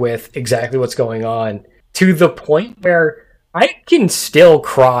and with exactly what's going on, to the point where I can still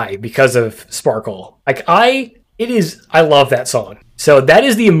cry because of Sparkle. Like, I love that song. So that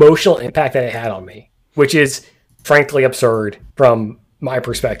is the emotional impact that it had on me, which is frankly absurd from my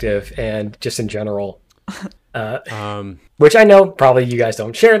perspective and just in general. Which I know probably you guys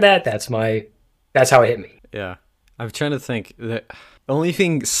don't share that. That's how it hit me. Yeah. I'm trying to think. The only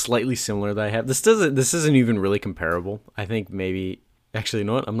thing slightly similar that I have, this isn't even really comparable. I think maybe, actually, you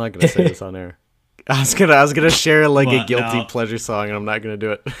know what? I'm not going to say this on air. I was gonna share like a guilty pleasure song, and I'm not gonna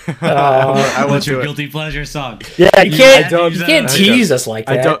do it. What's your guilty pleasure song? Yeah, you can't tease us like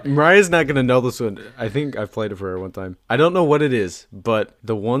that. Mariah's not gonna know this one. I think I've played it for her one time. I don't know what it is, but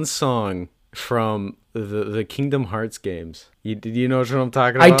the one song from the Kingdom Hearts games. Did you know what I'm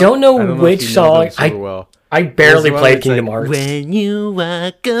talking about? I don't know which song. I barely played Kingdom Hearts. When you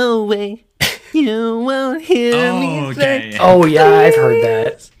walk away, you won't hear me say. Oh yeah, I've heard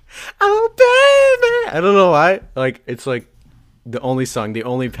that. Oh baby, I don't know why. Like, it's like the only song, the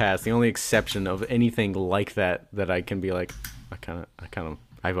only pass, the only exception of anything like that I can be like, I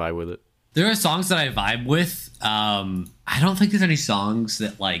vibe with it. There are songs that I vibe with. I don't think there's any songs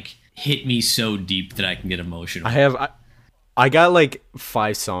that like hit me so deep that I can get emotional. I got like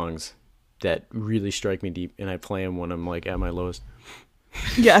 5 songs that really strike me deep, and I play them when I'm like at my lowest.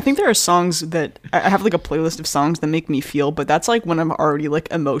 Yeah, I think there are songs that I have like a playlist of songs that make me feel, but that's like when I'm already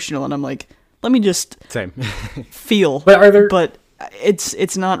like emotional and I'm like, let me just feel. But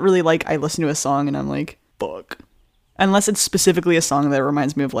it's not really like I listen to a song and I'm like, fuck. Unless it's specifically a song that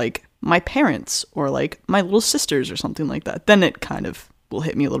reminds me of like my parents or like my little sisters or something like that. Then it kind of will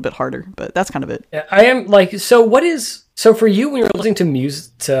hit me a little bit harder, but that's kind of it. I am like, so for you when you're listening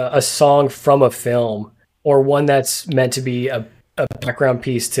to a song from a film or one that's meant to be a background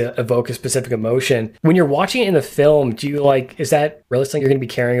piece to evoke a specific emotion, when you're watching it in the film, do you like, is that really something you're going to be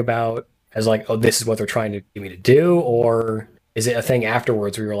caring about as like, oh, this is what they're trying to get me to do? Or is it a thing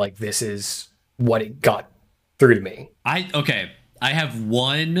afterwards where you're like, this is what it got through to me? I have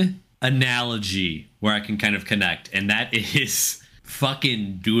one analogy where I can kind of connect, and that is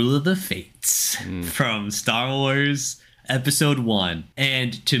fucking Duel of the Fates from Star Wars Episode 1.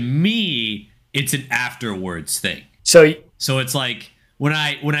 And to me, it's an afterwards thing. So it's like when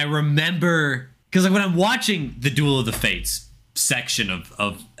I remember, because like when I'm watching the Duel of the Fates section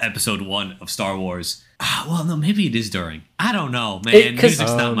of Episode 1 of Star Wars, Well, no, maybe it is during. I don't know, man. 'Cause-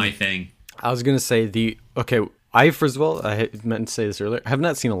 Music's not my thing. I was gonna say I first of all I meant to say this earlier. I have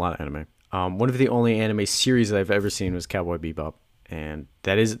not seen a lot of anime. One of the only anime series I've ever seen was Cowboy Bebop, and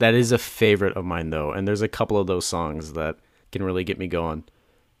that is a favorite of mine though. And there's a couple of those songs that can really get me going.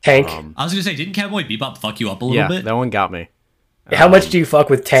 Tank. I was gonna say, didn't Cowboy Bebop fuck you up a little Yeah, bit? that one got me. How much do you fuck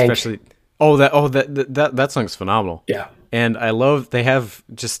with Tank? Especially that song's phenomenal. Yeah. And I love they have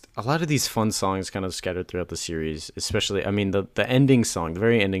just a lot of these fun songs kind of scattered throughout the series. Especially, I mean, the ending song, the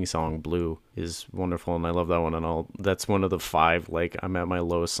very ending song, "Blue," is wonderful, and I love that one. And that's one of the 5 like I'm at my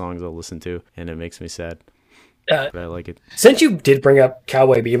lowest songs I'll listen to, and it makes me sad. But I like it. Since you did bring up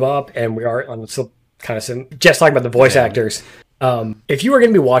Cowboy Bebop, and we are on still kind of just talking about the voice actors, if you were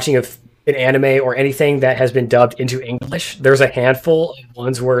going to be watching an anime or anything that has been dubbed into English, there's a handful of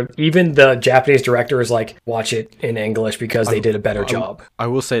ones where even the Japanese director is like, watch it in English because they did a better job. I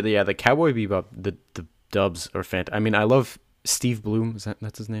will say that the Cowboy Bebop, the dubs are fantastic. I mean, I love Steve Bloom.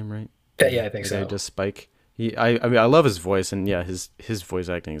 That's his name, right? Yeah, I think so. Just Spike. I mean, I love his voice, and yeah, his voice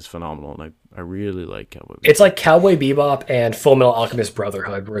acting is phenomenal, and I really like Cowboy Bebop. It's like Cowboy Bebop and Full Metal Alchemist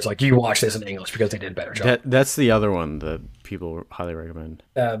Brotherhood, where it's like, you watch this in English because they did a better job. That's the other one that people highly recommend.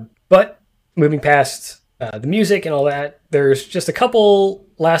 But moving past the music and all that, there's just a couple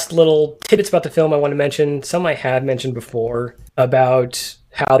last little tidbits about the film I want to mention. Some I had mentioned before about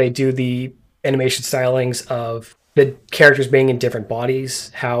how they do the animation stylings of the characters being in different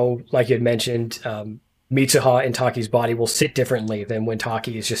bodies. How, like you had mentioned, Mitsuha and Taki's body will sit differently than when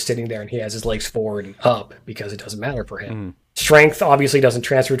Taki is just sitting there and he has his legs forward and up because it doesn't matter for him. Strength obviously doesn't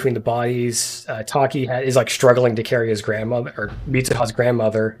transfer between the bodies. Taki is like struggling to carry his grandmother, or Mitsuha's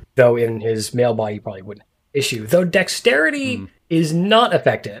grandmother, though in his male body he probably wouldn't have an issue. Though dexterity is not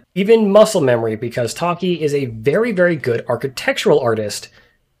affected, even muscle memory, because Taki is a very, very good architectural artist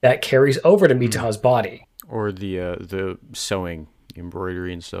that carries over to Mitsuha's body. Or the sewing,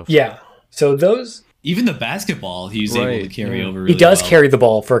 embroidery and stuff. Yeah. So those... Even the basketball, he's able to carry over really He does well. carry the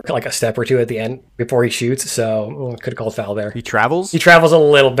ball for like a step or two at the end before he shoots, so could have called foul there. He travels? He travels a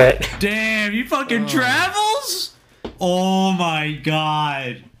little bit. Damn, he fucking travels? Oh my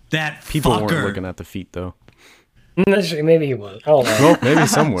god. That People fucker. weren't looking at the feet, though. Maybe he was. I don't know. Well, maybe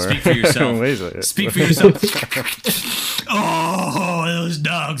somewhere. Speak for yourself. Wait a second. Speak for yourself. Oh, those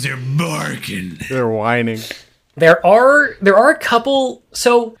dogs are barking. They're whining. There are a couple.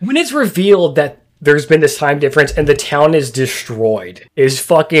 So when it's revealed that there's been this time difference and the town is destroyed, is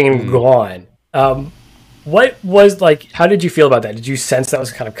fucking gone. What was like? How did you feel about that? Did you sense that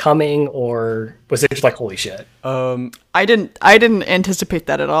was kind of coming, or was it just like holy shit? I didn't anticipate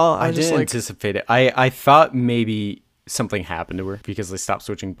that at all. I didn't anticipate it. I thought maybe something happened to her because they stopped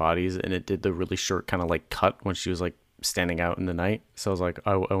switching bodies and it did the really short kind of like cut when she was like standing out in the night. So I was like,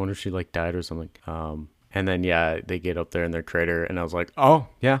 I wonder if she like died or something. And then they get up there in their crater and I was like, oh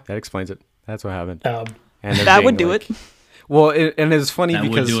yeah, that explains it. That's what happened. And that would do it. Well, and it's funny That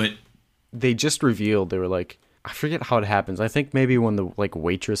would because do it. they just revealed, they were like, I forget how it happens. I think maybe when the like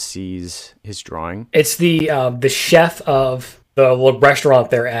waitress sees his drawing. It's the chef of the little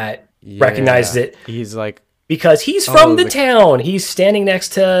restaurant they're at recognized it. He's like, because he's from the town. He's standing next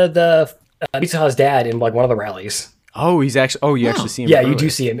to the Mitsuha's dad in like one of the rallies. oh, he's actually, you actually see him. Yeah, you early. do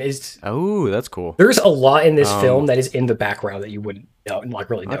see him. Oh, that's cool. There's a lot in this film that is in the background that you wouldn't like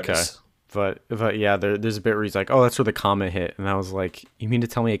really notice. But yeah, there's a bit where he's like, oh, that's where the comet hit. And I was like, you mean to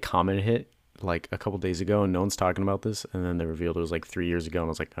tell me a comet hit like a couple days ago and no one's talking about this? And then they revealed it was like 3 years ago. And I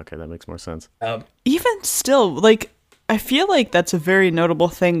was like, okay, that makes more sense. Even still, like, I feel like that's a very notable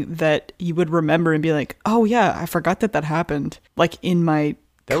thing that you would remember and be like, oh yeah, I forgot that happened. Like in my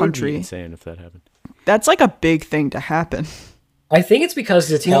That country. would be insane if that happened. That's like a big thing to happen. I think it's because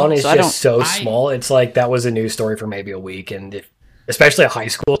the town is so just so small. It's like that was a news story for maybe a week, and especially a high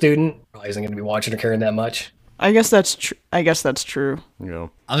school student probably isn't going to be watching or caring that much. I guess that's true. I guess that's true. You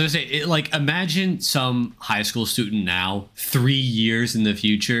know, I was gonna say, like, imagine some high school student now, 3 years in the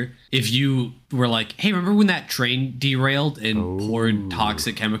future, if you were like, hey, remember when that train derailed and poured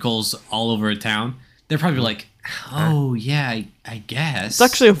toxic chemicals all over a town? They're probably like, oh, yeah, I guess. It's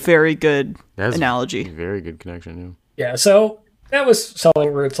actually a very good that's analogy. a very good connection. Yeah, so that was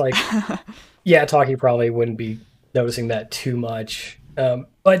something where it's like, yeah, Taki probably wouldn't be noticing that too much.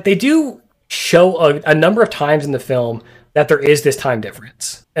 But they do show a number of times in the film that there is this time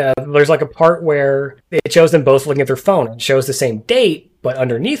difference. There's like a part where it shows them both looking at their phone. It shows the same date, but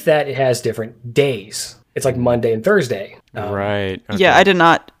underneath that, it has different days. It's like Monday and Thursday. Right. Okay. Yeah, I did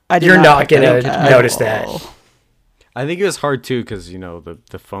not. You're not pick going that to up at notice all. that. I think it was hard too because, you know,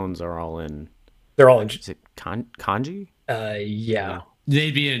 the phones are all in. They're all in. Is it kanji? Yeah. They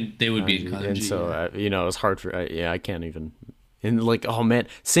would be in kanji. and so it's hard for I can't even. And like, oh man,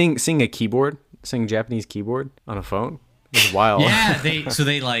 sing Japanese keyboard on a phone. It's wild. Yeah,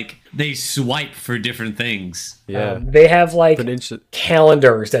 they swipe for different things. Yeah, They have like but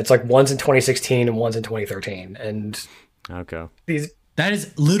calendars that's like one's in 2016 and one's in 2013, and okay. That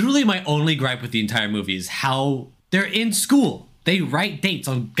is literally my only gripe with the entire movie is how they're in school. They write dates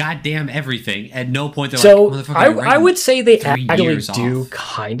on goddamn everything. At no point they're so like, motherfucker, I would say they 3 actually years do off.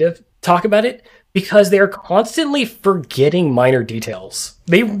 kind of talk about it because they're constantly forgetting minor details.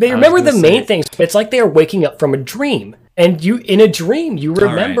 They remember the main things, but it's like they are waking up from a dream. And in a dream, you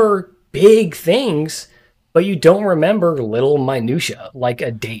remember big things, but you don't remember little minutia like a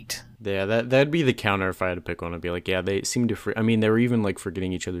date. Yeah, that'd be the counter if I had to pick one. I'd be like, yeah, they seem to. They were even like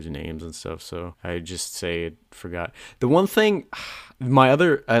forgetting each other's names and stuff. So I'd just say it forgot. The one thing, my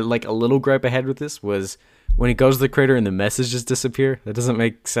other like a little gripe I had with this was when he goes to the crater and the messages disappear. That doesn't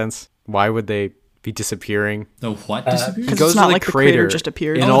make sense. Why would they be disappearing? The what disappears? He Because goes it's to not the like the crater crater just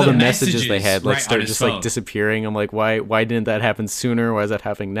appeared. and Oh, all the the messages they had like right start on his just phone. like disappearing. I'm like, why didn't that happen sooner? Why is that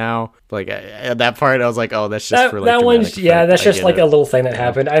happening now? Like at that part, I was like, oh, that's just for like that one's dramatic effect. that's I just get like it. a little thing that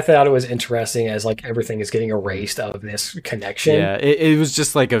happened. I thought it was interesting as like everything is getting erased out of this connection. Yeah, it was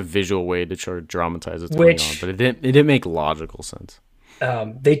just like a visual way to try to dramatize what's Which- going on, but it didn't make logical sense.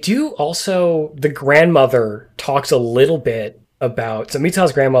 They do also, the grandmother talks a little bit about, so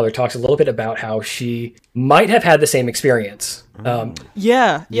Mitsuha's grandmother talks a little bit about how she might have had the same experience.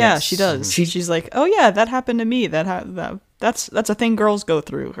 Yeah, Yes. she does. She's like, oh yeah, that happened to me. That's a thing girls go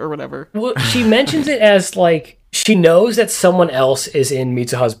through or whatever. Well, she mentions it as like, she knows that someone else is in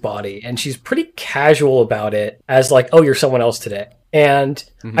Mitsuha's body, and she's pretty casual about it as like, oh, you're someone else today. And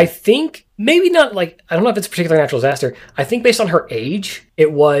I think, maybe not like, I don't know if it's a particular natural disaster. I think based on her age,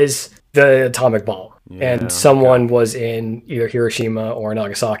 it was the atomic bomb. Yeah, And someone was in either Hiroshima or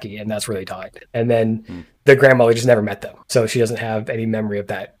Nagasaki, and that's where they died. And then the grandmother just never met them. So she doesn't have any memory of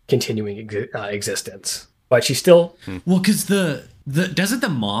that continuing existence. But she still, Well, because the doesn't the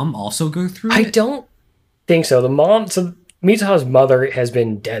mom also go through I it? don't think so. Mitsuha's mother has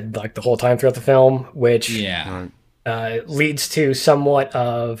been dead like the whole time throughout the film, which Yeah. leads to somewhat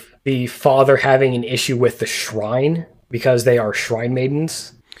of the father having an issue with the shrine because they are shrine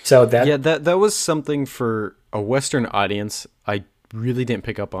maidens. So That was something for a Western audience. I really didn't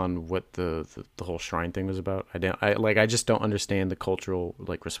pick up on what the whole shrine thing was about. I just don't understand the cultural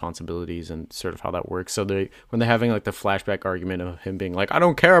like responsibilities and sort of how that works. So when they're having like the flashback argument of him being like, I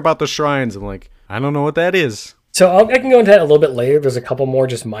don't care about the shrines, I'm like, I don't know what that is. So I can go into that a little bit later. There's a couple more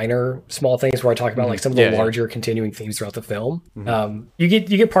just minor, small things where I talk about like some of the Yeah. larger continuing themes throughout the film. You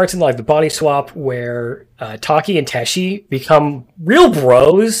get parts in like the body swap where Taki and Teshi become real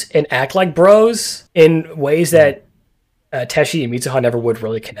bros and act like bros in ways that Teshi and Mitsuha never would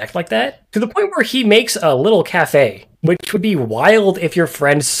really connect like that. To the point where he makes a little cafe, which would be wild if your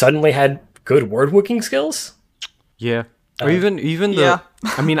friend suddenly had good word working skills. Yeah. Or even the. yeah.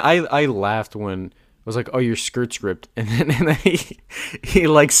 I mean, I laughed when I was like, "Oh, your skirt's ripped," and then he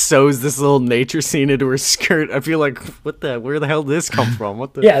like sews this little nature scene into her skirt. I feel like, where the hell did this come from?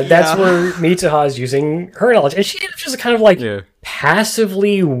 What the? Yeah, that's where Mitsuha is using her knowledge, and she is just kind of like Yeah.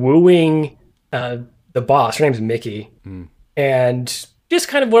 passively wooing the boss. Her name's Mickey, and just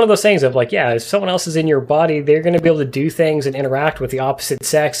kind of one of those things of like, yeah, if someone else is in your body, they're going to be able to do things and interact with the opposite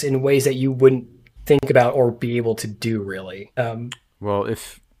sex in ways that you wouldn't think about or be able to do, really. Well,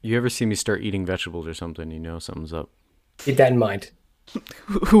 if you ever see me start eating vegetables or something, you know something's up. Keep that in mind.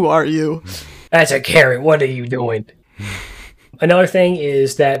 Who are you? That's a carrot. What are you doing? Another thing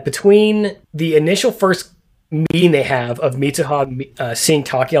is that between the initial first meeting they have of Mitsuha seeing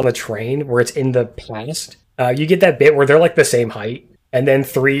Taki on the train, where it's in the past, you get that bit where they're like the same height. And then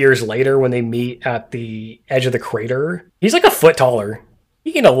 3 years later, when they meet at the edge of the crater, he's like a foot taller.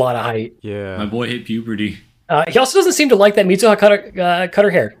 He gained a lot of height. My Yeah. boy hit puberty. He also doesn't seem to like that Mitsuha cut her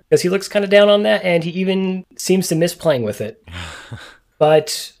hair, because he looks kind of down on that, and he even seems to miss playing with it.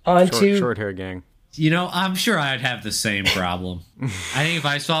 But on to Short hair gang. You know, I'm sure I'd have the same problem. I think if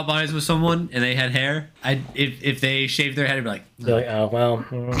I swapped bodies with someone and they had hair, if they shaved their head, I'd be like, be like, oh well,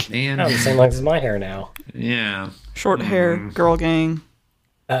 man, I have the same length as my hair now. yeah. Short hair, girl gang,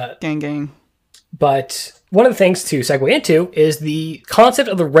 gang. But one of the things to segue into is the concept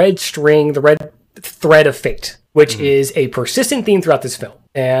of the red string, the red thread of fate, which is a persistent theme throughout this film.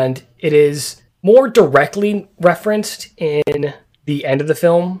 And it is more directly referenced in the end of the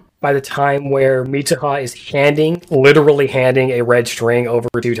film by the time where Mitsuha is literally handing a red string over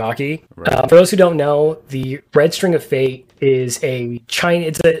to Taki. For those who don't know, the red string of fate is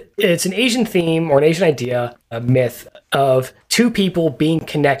it's an Asian theme or an Asian idea, a myth of two people being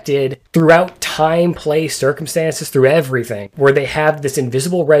connected throughout time, place, circumstances, through everything, where they have this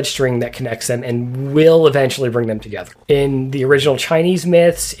invisible red string that connects them and will eventually bring them together. In the original Chinese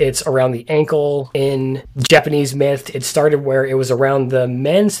myths, it's around the ankle. In Japanese myth, it started where it was around the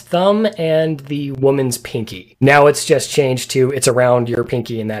men's thumb and the woman's pinky. Now it's just changed to it's around your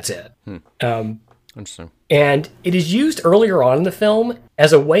pinky and that's it. Interesting. And it is used earlier on in the film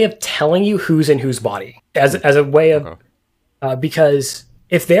as a way of telling you who's in whose body, as a way of because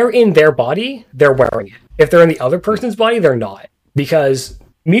if they're in their body, they're wearing it. If they're in the other person's body, they're not. Because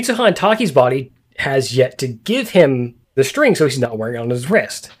Mitsuha and Taki's body has yet to give him the string, so he's not wearing it on his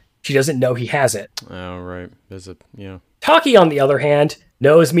wrist. She doesn't know he has it. Oh, right. There's a, yeah. Taki, on the other hand,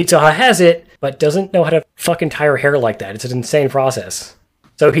 knows Mitsuha has it, but doesn't know how to fucking tie her hair like that. It's an insane process.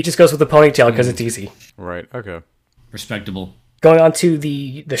 So he just goes with the ponytail because it's easy. Right, okay. Respectable. Going on to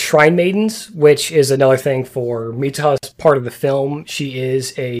the Shrine Maidens, which is another thing for Mitsuha's part of the film. She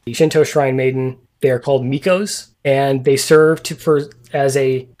is a Shinto Shrine Maiden. They are called Mikos, and they serve as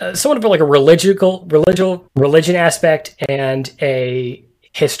a somewhat of like a religion aspect and a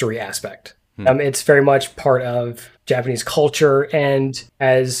history aspect. It's very much part of Japanese culture and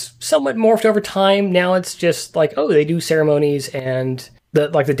has somewhat morphed over time. Now it's just like, oh, they do ceremonies and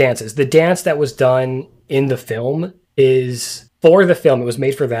the dances. The dance that was done in the film is for the film. It was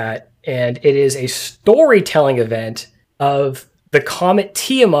made for that, and it is a storytelling event of the comet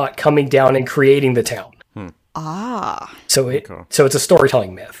Tiamat coming down and creating the town. So it's a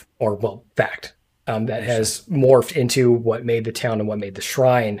storytelling myth, or fact, that has morphed into what made the town and what made the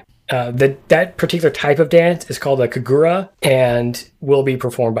shrine. That particular type of dance is called a kagura and will be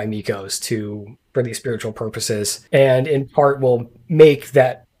performed by Mikos for these spiritual purposes, and in part will make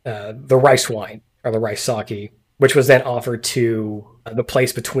that the rice wine or the rice sake, which was then offered to the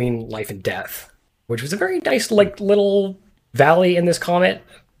place between life and death, which was a very nice little valley in this comet.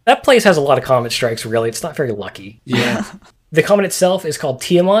 That place has a lot of comet strikes, really. It's not very lucky. Yeah. The comet itself is called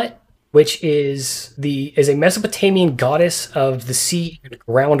Tiamat, which is a Mesopotamian goddess of the sea and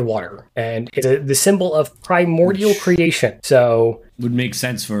groundwater, and it's the symbol of primordial creation. So would make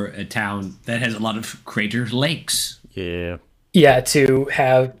sense for a town that has a lot of crater lakes. Yeah. Yeah, to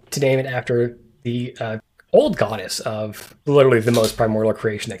name it after the old goddess of literally the most primordial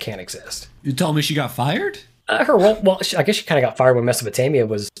creation that can exist. You told me she got fired? I guess she kind of got fired when Mesopotamia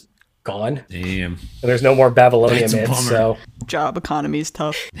was gone. Damn. And there's no more Babylonian That's a myths, bummer. so Job economy is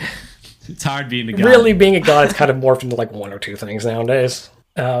tough. It's hard being a god. really being a god is kind of morphed into like one or two things nowadays.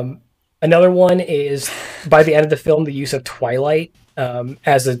 Another one is, by the end of the film, the use of twilight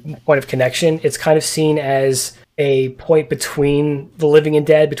as a point of connection. It's kind of seen as a point between the living and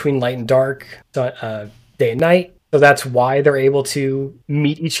dead, between light and dark, day and night. So that's why they're able to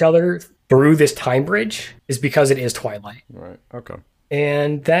meet each other through this time bridge, is because it is twilight. Right, okay.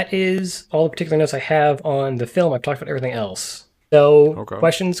 And that is all the particular notes I have on the film. I've talked about everything else. So,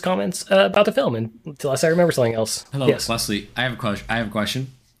 questions, comments about the film, unless I remember something else. Hello, yes. Wesley. I have a question.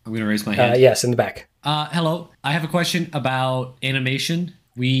 I'm going to raise my hand. Yes, in the back. Hello. I have a question about animation.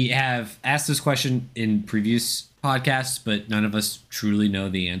 We have asked this question in previous podcasts, but none of us truly know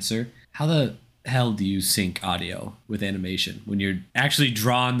the answer. How the hell do you sync audio with animation when you're actually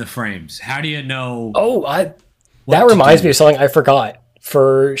drawing the frames? How do you know? That reminds me of something I forgot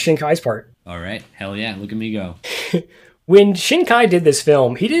for Shinkai's part. All right. Hell yeah. Look at me go. When Shinkai did this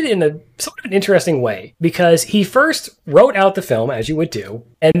film, he did it in a sort of an interesting way, because he first wrote out the film, as you would do,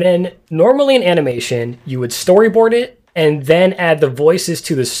 and then normally in animation, you would storyboard it and then add the voices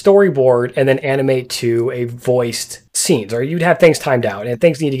to the storyboard and then animate to a voiced scenes, or you'd have things timed out, and if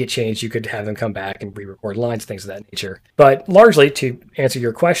things need to get changed, you could have them come back and re-record lines, things of that nature. But largely, to answer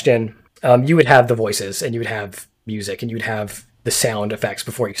your question, you would have the voices, and you would have music, and you would have the sound effects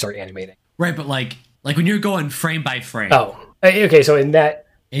before you start animating. Right, but like when you're going frame by frame. Oh, okay, so in that...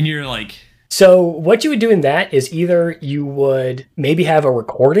 And you're like... So what you would do in that is either you would maybe have a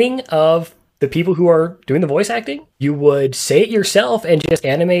recording of the people who are doing the voice acting. You would say it yourself and just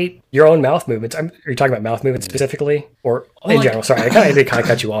animate your own mouth movements. Are you talking about mouth movements specifically, or in general? Sorry, I did kind of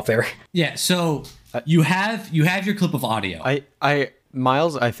cut you off there. Yeah. So you have your clip of audio.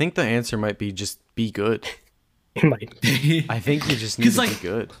 Miles, I think the answer might be just be good. It might. I think you just need to be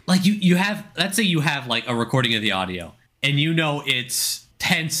good. Like you have, let's say you have like a recording of the audio, and you know it's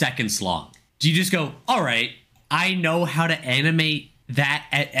 10 seconds long. Do you just go, all right, I know how to animate that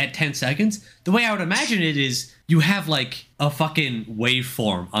at 10 seconds? The way I would imagine it is you have like a fucking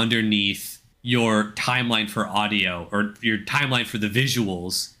waveform underneath your timeline for audio, or your timeline for the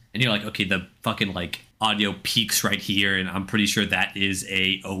visuals, and you're like, okay, the fucking like audio peaks right here, and I'm pretty sure that is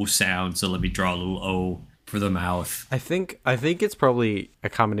a O sound, so let me draw a little O for the mouth. I think it's probably a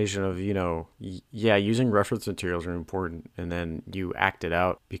combination of, using reference materials are important, and then you act it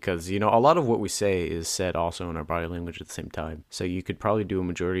out, because, a lot of what we say is said also in our body language at the same time. So you could probably do a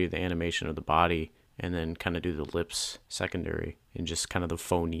majority of the animation of the body and then kind of do the lips secondary and just kind of the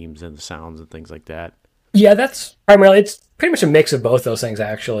phonemes and the sounds and things like that. Yeah, it's pretty much a mix of both those things,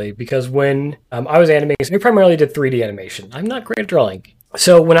 actually, because when I was animating, we primarily did 3D animation. I'm not great at drawing.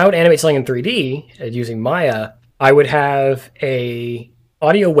 So when I would animate something in 3D using Maya, I would have a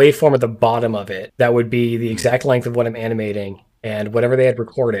audio waveform at the bottom of it that would be the exact length of what I'm animating and whatever they had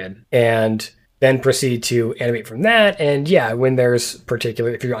recorded, and then proceed to animate from that. And yeah, when there's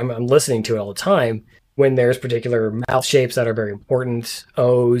particular, I'm listening to it all the time, when there's particular mouth shapes that are very important,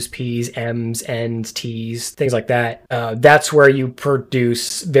 O's, P's, M's, N's, T's, things like that, that's where you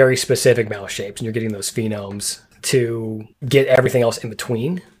produce very specific mouth shapes, and you're getting those phonemes to get everything else in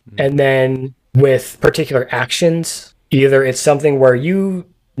between. Mm-hmm. And then with particular actions, either it's something where you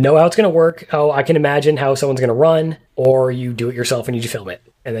know how it's going to work, I can imagine how someone's going to run, or you do it yourself and you film it,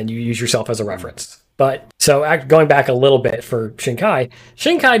 and then you use yourself as a reference. But so going back a little bit for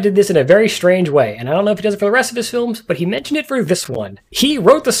Shinkai did this in a very strange way, and I don't know if he does it for the rest of his films, but he mentioned it for this one. He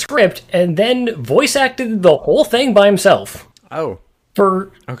wrote the script and then voice acted the whole thing by himself. Oh.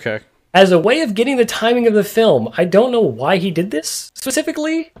 Okay. As a way of getting the timing of the film. I don't know why he did this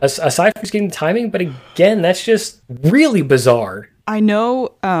specifically, aside from just getting the timing, but again, that's just really bizarre. I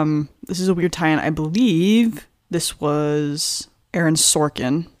know this is a weird tie-in. I believe this was Aaron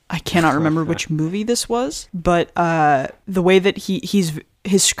Sorkin. I cannot remember which movie this was, but the way that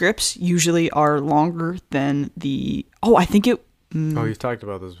his scripts usually are longer than you've talked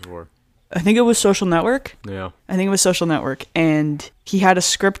about this before. I think it was Social Network. Yeah. I think it was Social Network. And he had a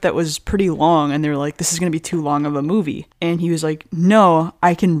script that was pretty long, and they were like, this is going to be too long of a movie. And he was like, no,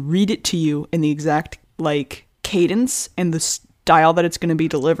 I can read it to you in the exact, cadence and the style that it's going to be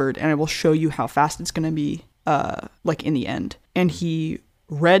delivered, and I will show you how fast it's going to be, in the end. And he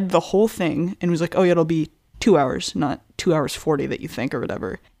read the whole thing and was like, oh, yeah, it'll be 2 hours, not 2 hours 40 that you think or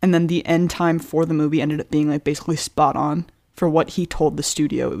whatever. And then the end time for the movie ended up being, basically spot on for what he told the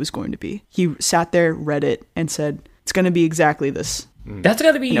studio it was going to be. He sat there, read it, and said, it's going to be exactly this. That's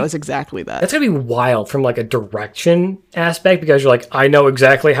got to be... it's exactly that. That's going to be wild from, a direction aspect, because you're like, I know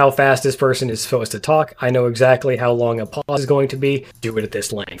exactly how fast this person is supposed to talk. I know exactly how long a pause is going to be. Do it at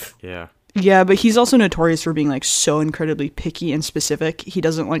this length. Yeah. Yeah, but he's also notorious for being, so incredibly picky and specific. He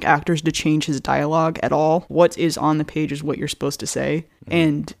doesn't like actors to change his dialogue at all. What is on the page is what you're supposed to say. Mm-hmm.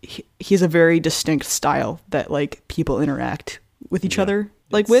 And he has a very distinct style that, people interact with each other,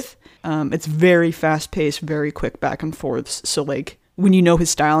 with. It's very fast-paced, very quick back and forths. So, when you know his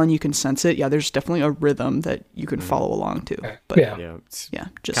style and you can sense it, there's definitely a rhythm that you can follow along to. But it's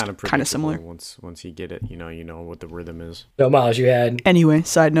just kind of similar. Once you get it, you know what the rhythm is. So Miles, you had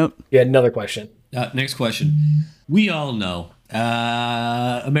side note. You had another question. Next question. We all know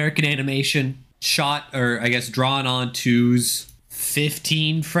American animation shot, or I guess drawn on twos,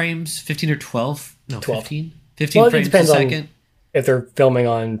 15 frames, 15 or 12? No, 12. 15? 15 frames a second. If they're doing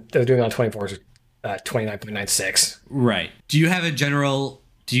on 24s, 29.96. Right. Do you have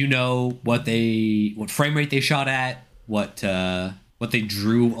do you know what frame rate they shot at? What they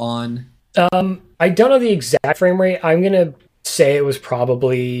drew on? I don't know the exact frame rate. I'm going to say it was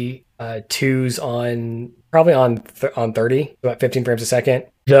probably twos on 30, about 15 frames a second.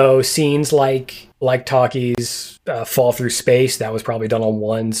 Though scenes like talkies fall through space, that was probably done on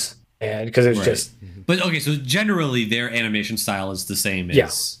ones. And because it's just... But okay, so generally their animation style is the same as...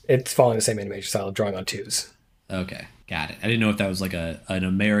 Yeah, it's following the same animation style of drawing on twos. Okay, got it. I didn't know if that was an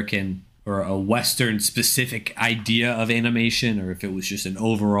American or a Western specific idea of animation, or if it was just an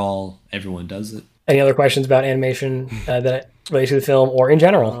overall, everyone does it. Any other questions about animation that relate to the film or in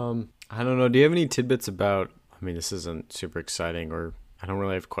general? I don't know. Do you have any tidbits about... this isn't super exciting, or... I don't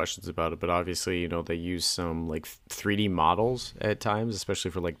really have questions about it, but obviously, they use some 3D models at times, especially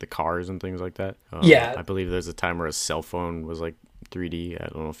for the cars and things like that. Yeah. I believe there's a time where a cell phone was 3D. I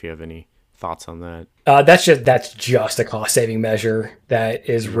don't know if you have any thoughts on that. That's just a cost saving measure. That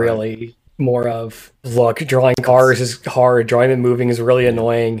is really more of, look, drawing cars is hard. Drawing them moving is really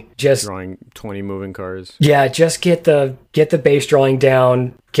annoying. Just drawing 20 moving cars. Yeah, just get the base drawing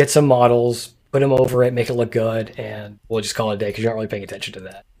down, get some models, put them over it, make it look good, and we'll just call it a day because you're not really paying attention to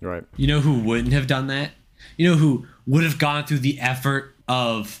that. Right. You know who wouldn't have done that? You know who would have gone through the effort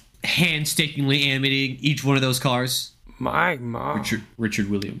of painstakingly animating each one of those cars? My mom. Richard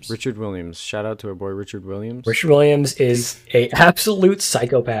Williams. Richard Williams. Shout out to our boy Richard Williams. Richard Williams is a absolute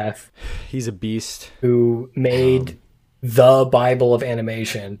psychopath. He's a beast. Who made the Bible of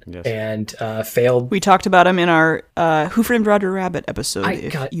animation, Yes. and failed. We talked about him in our Who Framed Roger Rabbit episode.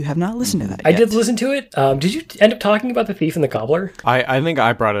 If you have not listened to that, I yet. did listen to it. Did you end up talking about The Thief and the Cobbler? I think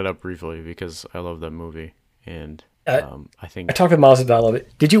I brought it up briefly because I love that movie, and I think I talked with Miles about all of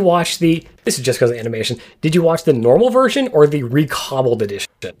it. Did you watch the? This is just because of animation. Did you watch the normal version or the recobbled edition?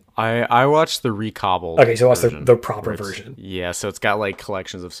 I watched the recobbled. Okay, so watch version, the proper where it's- version. Yeah, so it's got like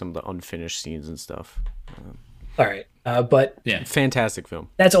collections of some of the unfinished scenes and stuff. All right, but Yeah. Fantastic film.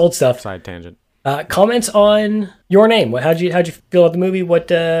 that's old stuff. Side tangent. Comments on Your Name. How'd you feel about the movie? What?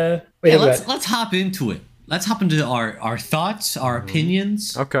 Yeah, Wait, let's hop into it. Let's hop into our thoughts, our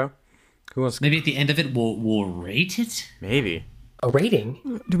opinions. Okay. Who wants? Maybe at the end of it, we'll rate it. Maybe. a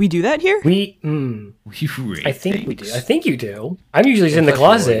rating. Do we do that here? We. We rate I think we things. do. I think you do. I'm usually just in the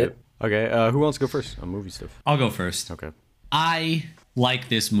closet. Okay. Who wants to go first on movie stuff? I'll go first. Okay. I like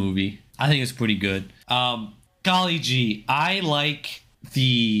this movie. I think it's pretty good. Golly gee, I like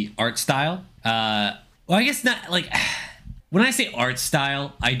the art style. Well, I guess not like when I say art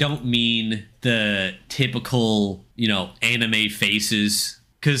style, I don't mean the typical, anime faces.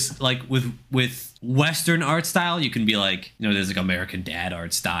 Cause like with Western art style, you can be like, there's like American Dad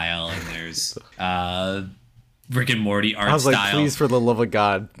art style, and there's Rick and Morty art I was like, style. please, for the love of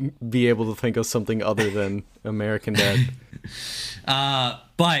God, be able to think of something other than American Dad.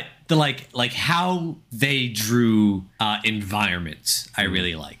 But the like how they drew environments, I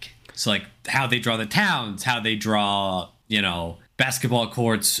really like. So like how they draw the towns, how they draw, basketball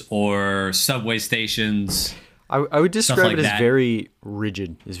courts or subway stations. I would describe like it as that. very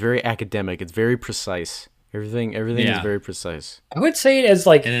rigid. It's very academic. It's very precise. Everything is Yeah. very precise. I would say it as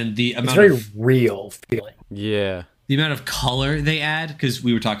like And then the it's amount very of real feeling. Yeah. the amount of color they add, because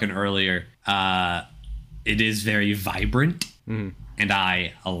we were talking earlier, it is very vibrant, and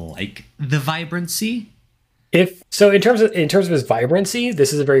I like the vibrancy. If so, in terms of his vibrancy,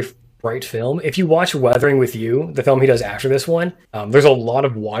 this is a very bright film. If you watch Weathering with You, the film he does after this one, there's a lot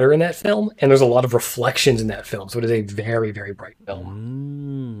of water in that film, and there's a lot of reflections in that film. So it is a very, very bright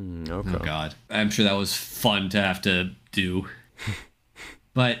film. Okay. Oh God, I'm sure that was fun to have to do.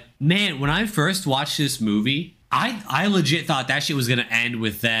 But man, when I first watched this movie, I legit thought that shit was gonna end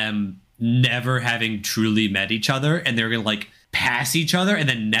with them never having truly met each other, and they're gonna like pass each other and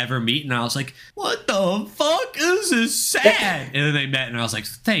then never meet. And I was like, what the fuck? This is sad. And then they met, and I was like,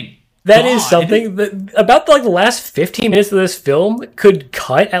 thank That is God. something that about like the last 15 minutes of this film could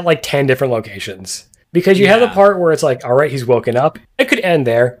cut at like 10 different locations. Because you have the Yeah. part where it's like, all right, he's woken up. It could end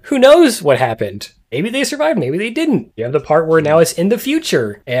there. Who knows what happened? Maybe they survived. Maybe they didn't. You have the part where now it's in the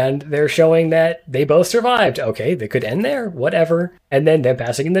future and they're showing that they both survived. Okay, they could end there. Whatever. And then them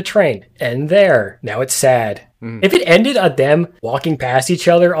passing in the train. End there. Now it's sad. If it ended at them walking past each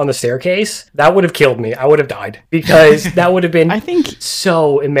other on the staircase, that would have killed me. I would have died because that would have been I think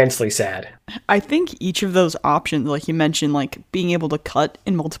so immensely sad. I think each of those options, like you mentioned, like being able to cut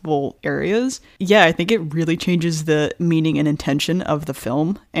in multiple areas, yeah, I think it really changes the meaning and intention of the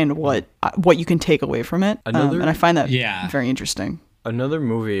film and what you can take away from it. Another- And I find that Yeah. very interesting. Another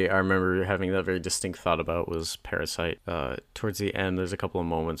movie I remember having that very distinct thought about was Parasite. Towards the end, there's a couple of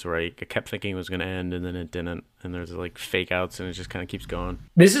moments where I kept thinking it was going to end, and then it didn't. And there's like fake outs, and it just kind of keeps going.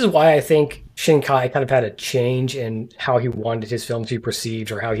 This is why I think Shinkai kind of had a change in how he wanted his film to be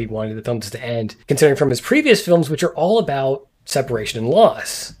perceived or how he wanted the films to end, considering from his previous films, which are all about separation and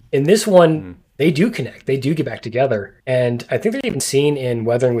loss. In this one, they do connect. They do get back together. And I think they're even seen in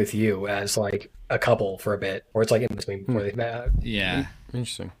Weathering with You as like a couple for a bit, or it's like in between before they met. Yeah.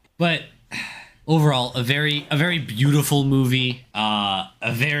 Interesting. But overall, a very beautiful movie. A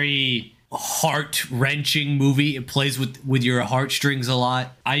very heart-wrenching movie. It plays with your heartstrings a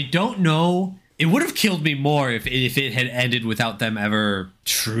lot. I don't know. It would have killed me more if it had ended without them ever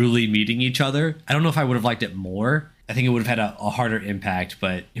truly meeting each other. I don't know if I would have liked it more. I think it would have had a harder impact,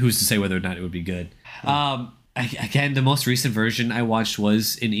 but who's to say whether or not it would be good. Again, the most recent version I watched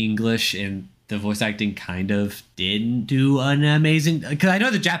was in English, and the voice acting kind of didn't do an amazing, because I know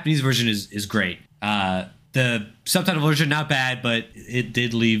the Japanese version is great. The subtitle version not bad, but it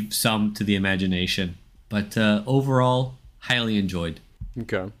did leave some to the imagination. But overall, highly enjoyed.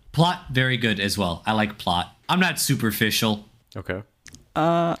 Okay. Plot Very good as well. I like plot. I'm not superficial. Okay.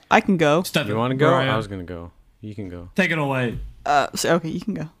 I can go. Stuff You want to go? Brian, I was going to go. You can go. take it away. Okay, you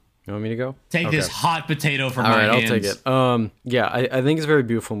can go. You want me to go? Take Okay. this hot potato from All my right, hands. I'll take it. Yeah, I think it's a very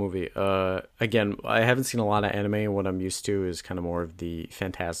beautiful movie. Again, I haven't seen a lot of anime, and what I'm used to is kind of more of the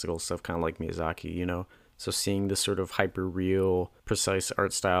fantastical stuff, kind of like Miyazaki, you know? So seeing this sort of hyper real, precise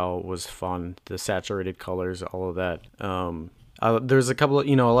art style was fun. The saturated colors, all of that. There's a couple of,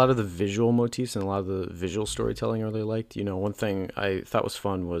 a lot of the visual motifs and a lot of the visual storytelling I really liked. One thing I thought was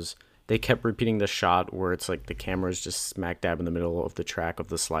fun was they kept repeating the shot where it's like the camera is just smack dab in the middle of the track of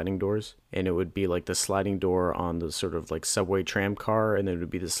the sliding doors. And it would be like the sliding door on the sort of like subway tram car. And then it would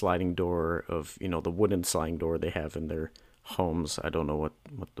be the sliding door of, the wooden sliding door they have in their homes. I don't know what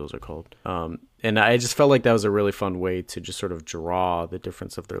those are called. And I just felt like that was a really fun way to just sort of draw the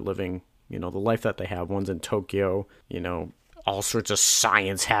difference of their living, the life that they have. One's in Tokyo, all sorts of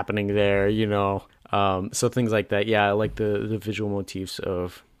science happening there, so things like that. Yeah, I like the visual motifs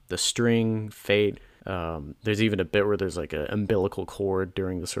of the string, fate. There's even a bit where there's like an umbilical cord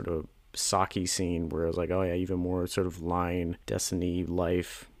during the sort of Saki scene where I was like, oh yeah, even more sort of line, destiny,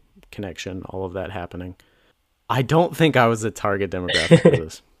 life, connection, all of that happening. I don't think I was the target demographic for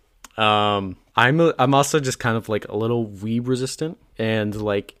this. I'm also just kind of like a little weeb resistant, and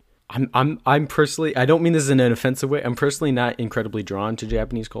like I'm personally, I don't mean this in an offensive way, I'm personally not incredibly drawn to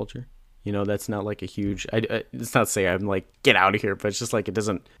Japanese culture. That's not like a huge, it's not to say I'm like, get out of here, but it's just like, it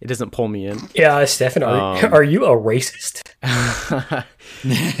doesn't pull me in. Yeah, Stefan, are you a racist?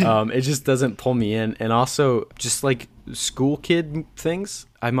 It just doesn't pull me in. And also just like school kid things,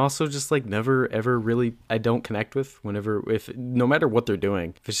 I'm also just like never ever really, I don't connect with no matter what they're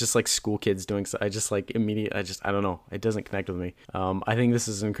doing. If it's just like school kids doing so, I just like I don't know, it doesn't connect with me. I think this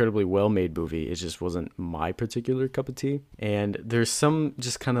is an incredibly well made movie. It just wasn't my particular cup of tea. And there's some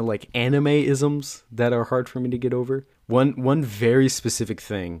just kind of like anime-isms that are hard for me to get over. One very specific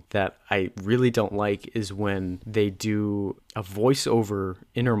thing that I really don't like is when they do a voiceover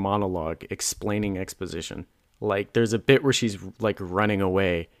inner monologue explaining exposition. Like there's a bit where she's like running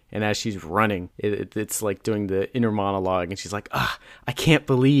away, and as she's running, it's like doing the inner monologue, and she's like, I can't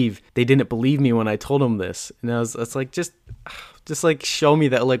believe they didn't believe me when I told them this. And it's like, just like show me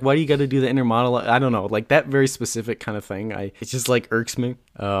that, like, why do you got to do the inner monologue? I don't know, like that very specific kind of thing. It just like irks me.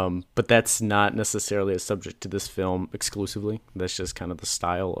 But that's not necessarily a subject to this film exclusively. That's just kind of the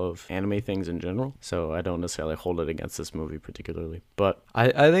style of anime things in general. So I don't necessarily hold it against this movie particularly. But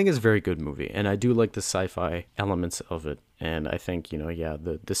I think it's a very good movie, and I do like the sci-fi elements of it. And I think,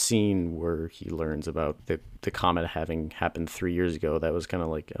 the scene where he learns about the comet having happened 3 years ago, that was kind of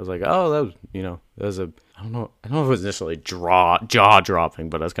like, I was like, oh, that was, that was I don't know if it was necessarily jaw-dropping,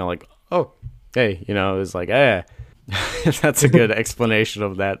 but I was kind of like, oh, hey, it was like, that's a good explanation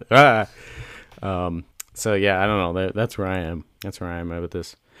of that. So yeah, I don't know, that's where I am. That's where I am with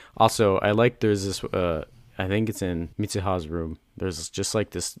this. Also, I like there's this, I think it's in Mitsuha's room. There's just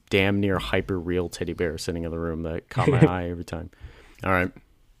like this damn near hyper real teddy bear sitting in the room that caught my eye every time. All right,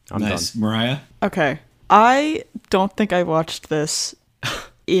 I'm done. Mariah? Okay. I don't think I watched this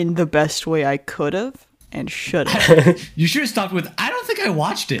in the best way I could have and should have. You should have stopped with, I don't think I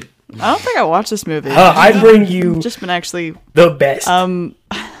watched it. I don't think I watched this movie. I bring you just been actually the best.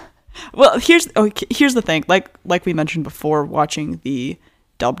 Well, here's the thing. Like we mentioned before, watching the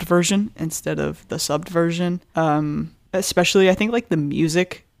dubbed version instead of the subbed version. Especially, I think like the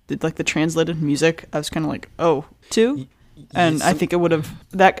music, like the translated music, I was kind of like, oh, too. And I think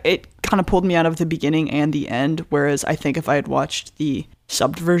it kind of pulled me out of the beginning and the end. Whereas I think if I had watched the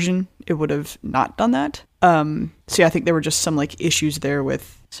subbed version, it would have not done that. So yeah, I think there were just some like issues there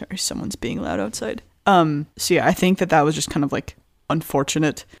with, sorry, someone's being loud outside. So yeah, I think that was just kind of like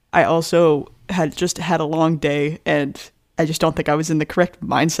unfortunate. I also had a long day, and I just don't think I was in the correct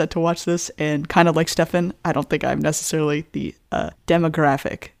mindset to watch this. And kind of like Stefan, I don't think I'm necessarily the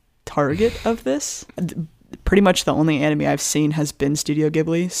demographic target of this. Pretty much the only anime I've seen has been Studio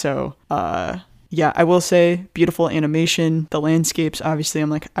Ghibli. So yeah, I will say beautiful animation, the landscapes. Obviously, I'm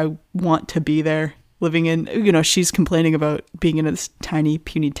like, I want to be there. Living in, she's complaining about being in this tiny,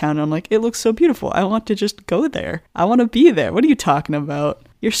 puny town. And I'm like, it looks so beautiful. I want to just go there. I want to be there. What are you talking about?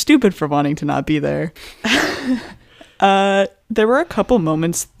 You're stupid for wanting to not be there. There were a couple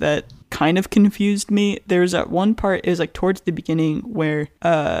moments that kind of confused me. There's that one part, it was like towards the beginning where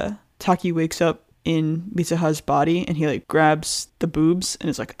Taki wakes up in Mitsuha's body, and he like grabs the boobs, and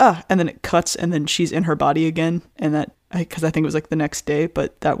it's like, and then it cuts, and then she's in her body again. And that, because I think it was like the next day,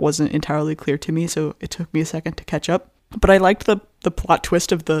 but that wasn't entirely clear to me, so it took me a second to catch up. But I liked the plot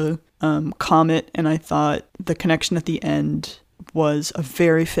twist of the comet, and I thought the connection at the end was a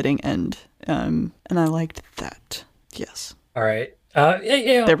very fitting end, and I liked that. Yes. All right.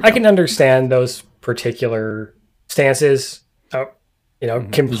 I can understand those particular stances.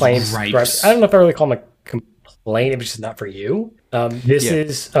 Complaints. Right. I don't know if I really call them a complaint if it's just not for you. This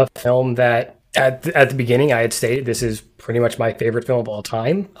is a film that at the beginning I had stated this is pretty much my favorite film of all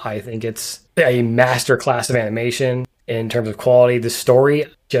time. I think it's a masterclass of animation in terms of quality. The story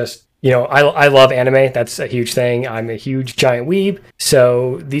just I love anime. That's a huge thing. I'm a huge giant weeb.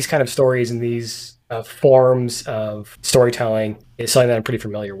 So these kind of stories and these forms of storytelling is something that I'm pretty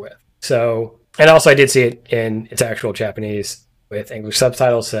familiar with. So, and also I did see it in its actual Japanese with English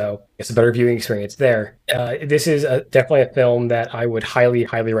subtitles, so it's a better viewing experience there. This is definitely a film that I would highly,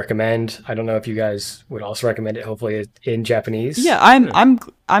 highly recommend. I don't know if you guys would also recommend it. Hopefully, in Japanese. Yeah,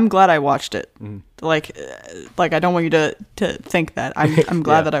 I'm glad I watched it. Like I don't want you to think that. I'm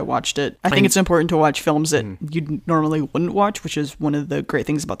glad that I watched it. I think it's important to watch films that you normally wouldn't watch, which is one of the great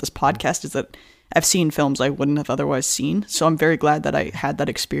things about this podcast is that I've seen films I wouldn't have otherwise seen. So I'm very glad that I had that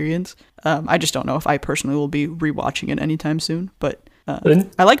experience. I just don't know if I personally will be rewatching it anytime soon, but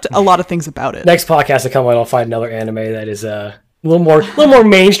I liked a lot of things about it. Next podcast to come on, I'll find another anime that is a little more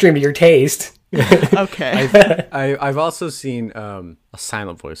mainstream to your taste. Okay. I've also seen A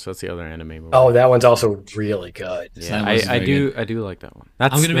Silent Voice. That's the other anime movie. Oh, that one's also really good. Yeah, I do like that one.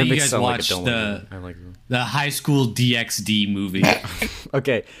 I'm gonna make you guys watch the High School DxD movie.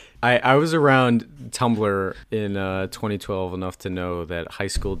 Okay, I was around Tumblr in 2012 enough to know that High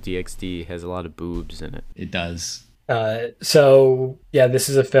School DxD has a lot of boobs in it. It does. So yeah, this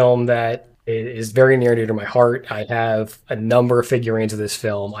is a film that is very near and dear to my heart. I have a number of figurines of this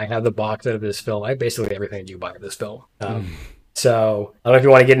film. I have the box set of this film. I have basically everything you buy of this film. So I don't know if you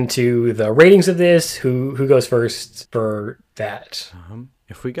want to get into the ratings of this. Who goes first for that?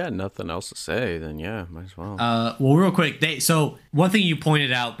 If we got nothing else to say, then yeah, might as well. Well, real quick. So one thing you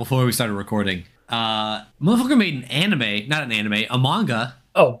pointed out before we started recording, motherfucker made a manga.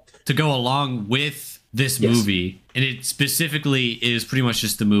 Oh, to go along with this movie, and it specifically is pretty much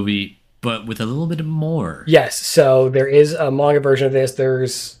just the movie, but with a little bit more. Yes. So there is a manga version of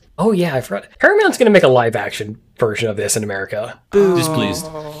this. I forgot. Paramount's going to make a live action version of this in America. Displeased.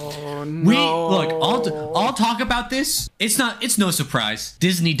 No. I'll talk about this. It's no surprise.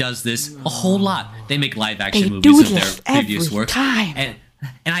 Disney does this a whole lot. They make live action movies of their previous works, and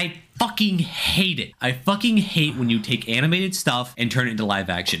I fucking hate it. I fucking hate when you take animated stuff and turn it into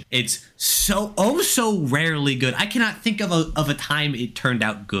live action. It's so rarely good. I cannot think of a time it turned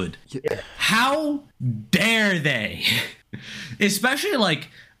out good. How dare they? Especially like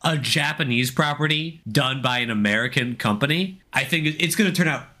a Japanese property done by an American company. I think it's going to turn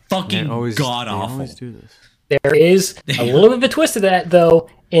out fucking god awful. They always do this. There is a little bit of a twist to that, though,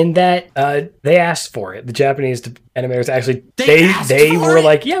 in that they asked for it. The Japanese animators actually they were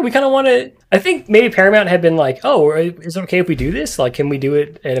like, yeah, we kind of want to. I think maybe Paramount had been like, oh, is it okay if we do this? Like, can we do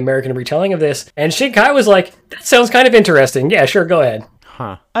it an American retelling of this? And Shinkai was like, that sounds kind of interesting. Yeah, sure, go ahead.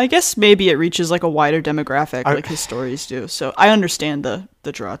 Huh. I guess maybe it reaches like a wider demographic like his stories do. So I understand the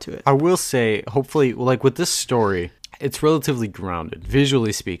draw to it. I will say, hopefully, like with this story, it's relatively grounded,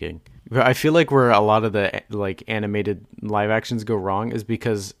 visually speaking. I feel like where a lot of the like animated live actions go wrong is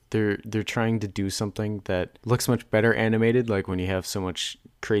because they're trying to do something that looks much better animated, like when you have so much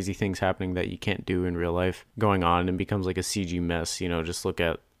crazy things happening that you can't do in real life going on and becomes like a CG mess. Just look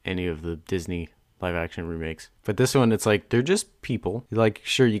at any of the Disney live action remakes. But this one, it's like they're just people. Like,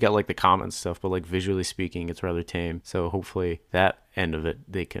 sure, you got like the comments stuff, but like visually speaking, it's rather tame. So hopefully that end of it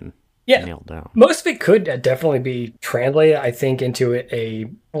they can nail down. Most of it could definitely be translated, I think, into a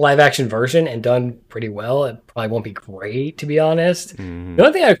live action version and done pretty well. It probably won't be great, to be honest. Mm-hmm. The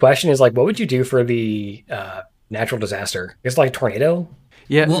only thing I would question is like, what would you do for the natural disaster? It's like tornado.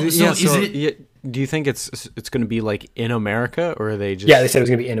 Yeah. Well, do you think it's going to be like in America, or are they just? Yeah, they said it was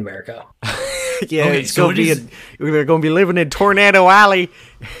going to be in America. Yeah, okay, it's going to be. We're going to be living in Tornado Alley,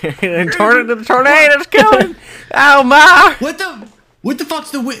 and the tornado's coming. Oh my! What the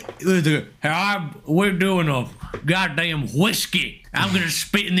fuck's we're doing a goddamn whiskey. I'm gonna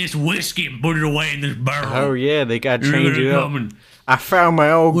spit in this whiskey and put it away in this barrel. Oh yeah, they got to change it up. I found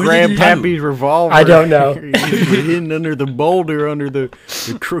my old grandpappy's revolver. I don't know. Hidden under the boulder, under the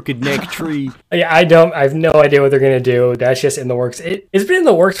crooked neck tree. Yeah, I have no idea what they're gonna do. That's just in the works. It's been in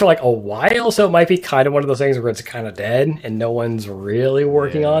the works for like a while, so it might be kind of one of those things where it's kind of dead and no one's really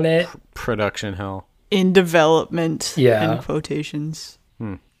working on it. Production hell. In development, in quotations.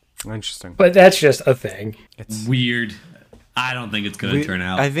 Interesting. But that's just a thing. It's weird. I don't think it's going to turn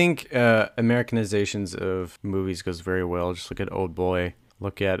out. I think Americanizations of movies goes very well. Just look at Old Boy.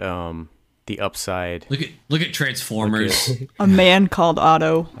 Look at The Upside. Look at Transformers. A Man Called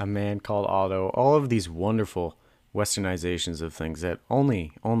Otto. A Man Called Otto. All of these wonderful westernizations of things that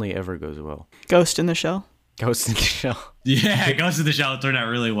only ever goes well. Ghost in the Shell. Ghost in the Shell. Yeah, Ghost in the Shell turned out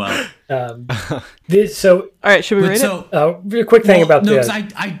really well. So, All right, should we rate it? real quick thing about no, this. 'cause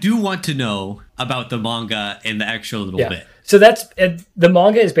I do want to know about the manga and the extra little bit. So that's the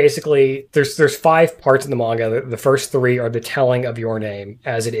manga is basically there's 5 parts in the manga. The first 3 are the telling of your name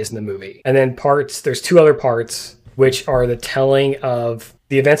as it is in the movie, and then there's 2 other parts which are the telling of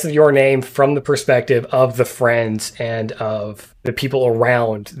the events of your name from the perspective of the friends and of the people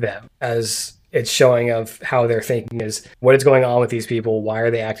around them, as it's showing of how they're thinking is what is going on with these people. Why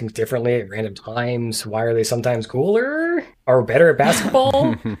are they acting differently at random times? Why are they sometimes cooler or better at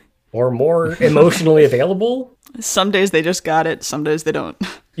basketball or more emotionally available? Some days they just got it. Some days they don't.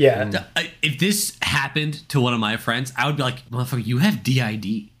 Yeah. If this happened to one of my friends, I would be like, motherfucker, you have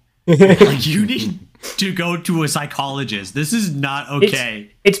DID. Like, you need to go to a psychologist. This is not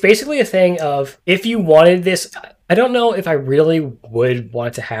okay. It's basically a thing of, if you wanted this, I don't know if I really would want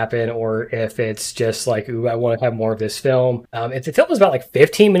it to happen or if it's just like, ooh, I want to have more of this film. If the film was about like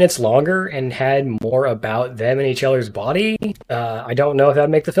 15 minutes longer and had more about them and each other's body, I don't know if that would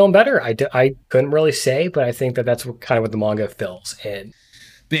make the film better. I couldn't really say, but I think that's kind of what the manga fills in.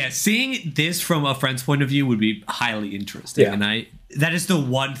 Yeah, seeing this from a friend's point of view would be highly interesting. Yeah. And that is the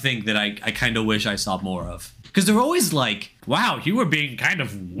one thing that I kind of wish I saw more of. Because they're always like, wow, you were being kind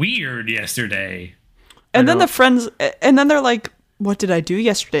of weird yesterday. And then the friends, and then they're like, what did I do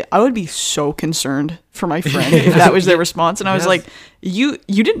yesterday? I would be so concerned for my friend if that was their response. And I was like, you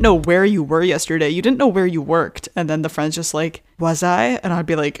didn't know where you were yesterday. You didn't know where you worked. And then the friend's just like, was I? And I'd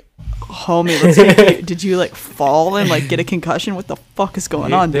be like, homie, let's get did you like fall and like get a concussion? What the fuck is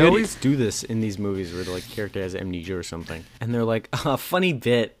going on, They dude? always do this in these movies where the like character has amnesia or something, and they're like, funny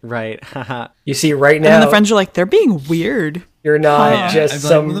bit, right? Haha. You see, right And now, then the friends are like, they're being weird. you're not Yeah. just I'd be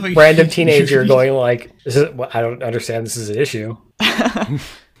like, some motherfucker, random teenager going like, I don't understand, this is an issue. I'm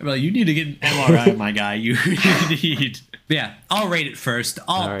like, you need to get an MRI, my guy. You need. But yeah, I'll rate it first.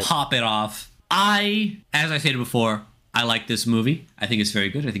 I'll All right. pop it off. As I stated before, I like this movie. I think it's very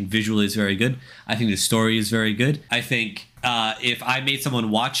good. I think visually it's very good. I think the story is very good. I think if I made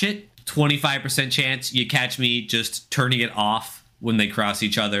someone watch it, 25% chance you catch me just turning it off when they cross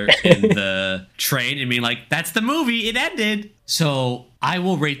each other in the train and being like, that's the movie, it ended. So I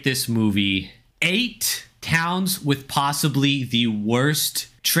will rate this movie 8 towns with possibly the worst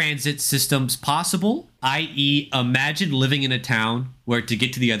transit systems possible, i.e. imagine living in a town where to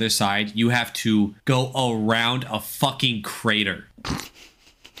get to the other side you have to go around a fucking crater.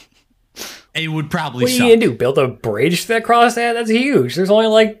 It would probably What are you suck. gonna do? Build a bridge that across that? That's huge. There's only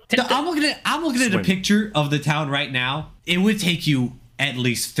like No, I'm looking at a picture of the town right now. It would take you at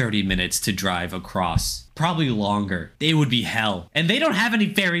least 30 minutes to drive across. Probably longer. It would be hell. And they don't have any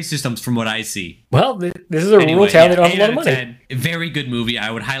ferry systems from what I see. Well, this is a rural town that don't have a lot of money. Very good movie.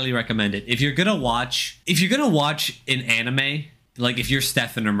 I would highly recommend it. If you're gonna watch an anime, like if you're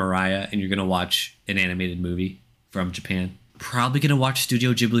Stefan or Mariah and you're gonna watch an animated movie from Japan, probably gonna watch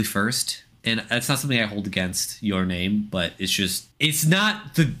Studio Ghibli first. And that's not something I hold against Your Name, but it's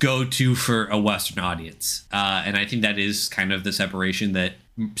not the go-to for a Western audience. And I think that is kind of the separation that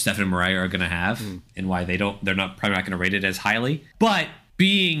Stefan and Mariah are going to have and why they're probably not going to rate it as highly. But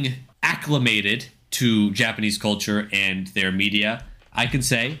being acclimated to Japanese culture and their media, I can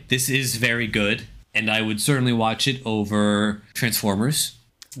say this is very good. And I would certainly watch it over Transformers.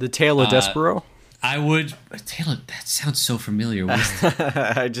 The Tale of Despero. I would. Taylor, that sounds so familiar.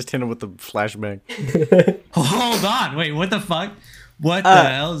 I just hit him with the flashbang. Hold on. Wait, what the fuck? What the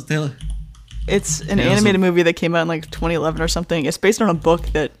hell is Taylor? It's an Tales animated of- movie that came out in like 2011 or something. It's based on a book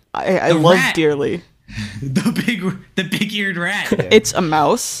that I The love rat. dearly. The big-eared rat. It's a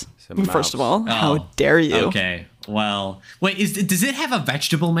mouse. a mouse. First of all, Oh, how dare you? Okay. Well, wait. Does it have a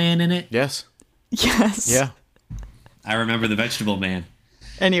vegetable man in it? Yes. Yes. Yeah. I remember the vegetable man.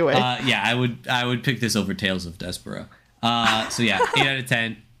 Anyway, Yeah, I would pick this over Tales of Despero. So yeah, 8 out of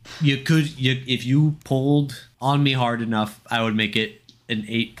 10. If you pulled on me hard enough, I would make it an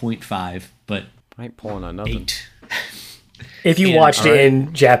 8.5, but I ain't pulling on nothing. 8. If you Yeah, watched alright. it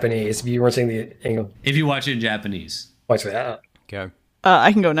in Japanese, if you weren't saying the English, If you watch it in Japanese. watch that. Okay.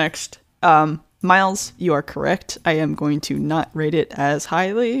 I can go next. Miles, you are correct. I am going to not rate it as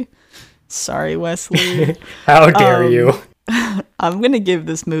highly. Sorry, Wesley. How dare you? I'm going to give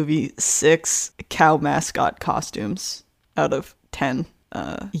this movie 6 cow mascot costumes out of 10.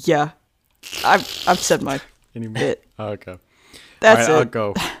 Yeah. I've said my Anymore. bit. Okay. That's All right, it.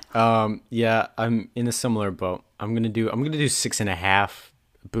 I'll go. Yeah, I'm in a similar boat. I'm gonna do 6.5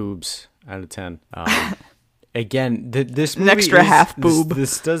 boobs out of 10. again, this movie extra half boob.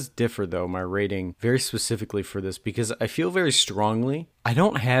 This does differ, though, my rating, very specifically for this, because I feel very strongly, I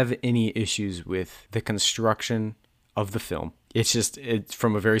don't have any issues with the construction of the film. It's just, it's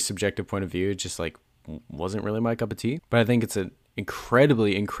from a very subjective point of view, it just like wasn't really my cup of tea. But I think it's an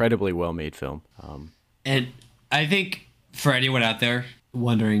incredibly well-made film. And I think for anyone out there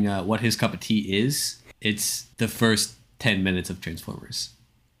wondering what his cup of tea is, it's the first 10 minutes of Transformers.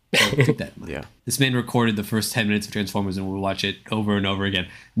 So keep that in mind. Yeah. This man recorded the first 10 minutes of Transformers and we'll watch it over and over again.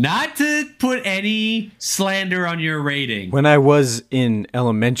 Not to put any slander on your rating, When I was in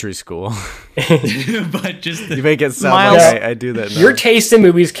elementary school, but just you make it sound Miles, like I do that now. Your taste in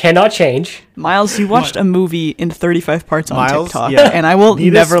movies cannot change. Miles, you watched What? a movie in 35 parts on Miles, TikTok, yeah. and I will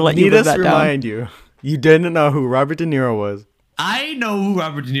Need never us- let you need live us that down. remind you. You didn't know who Robert De Niro was. I know who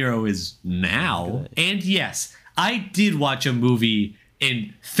Robert De Niro is now. And yes, I did watch a movie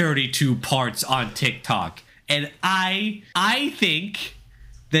in 32 parts on TikTok. And I think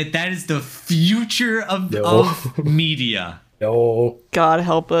that is the future of media. No. God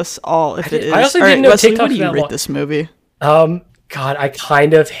help us all if it is. I also All didn't know Wesley, TikTok what do you that rate long. this movie? God, I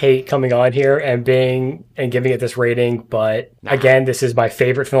kind of hate coming on here and giving it this rating, but again, this is my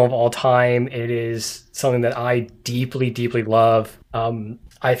favorite film of all time. It is something that I deeply, deeply love.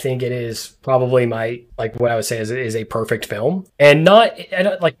 I think it is probably what I would say is a perfect film, and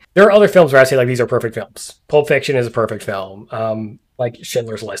like there are other films where I say like these are perfect films. Pulp Fiction is a perfect film. Like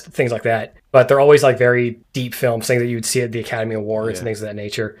Schindler's List, things like that. But they're always like very deep films, things that you would see at the Academy Awards and things of that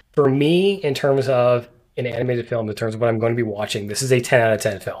nature. For me, in terms of an animated film, in terms of what I'm going to be watching, this is a 10 out of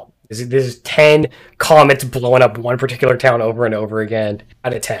 10 film. This is 10 comets blowing up one particular town over and over again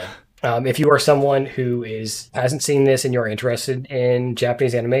out of 10. If you are someone who hasn't seen this and you're interested in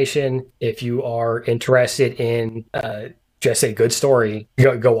Japanese animation, if you are interested in just a good story,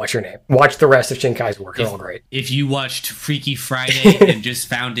 go watch Your Name. Watch the rest of Shinkai's work. They're all great. If you watched Freaky Friday and just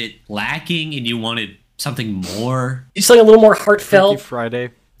found it lacking and you wanted something more, It's like a little more Freaky heartfelt, Friday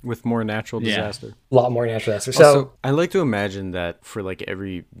with more natural disaster. a lot more natural disaster. So Also, I like to imagine that for like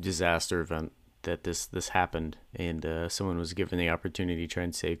every disaster event that this happened and someone was given the opportunity to try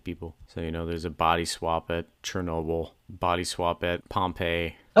and save people. So, there's a body swap at Chernobyl, body swap at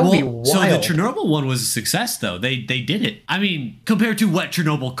Pompeii. that would be so the wild. Chernobyl one was a success though. They did it. I mean, compared to what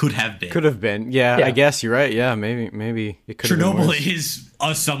Chernobyl could have been. Could have been. Yeah, Yeah. I guess you're right. Yeah, maybe it could have been Chernobyl worse. is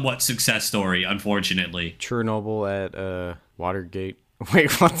a somewhat success story, unfortunately. Chernobyl at Watergate.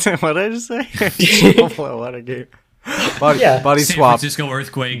 Wait, what did I just say? Chernobyl at Watergate. Body San swap. Francisco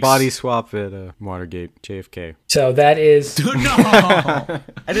earthquakes. Body swap at Watergate. JFK. So that is No.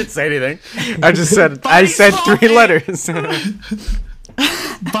 I didn't say anything. I just said Body said swap 3 it. letters.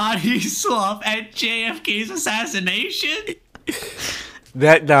 Body swap at JFK's assassination.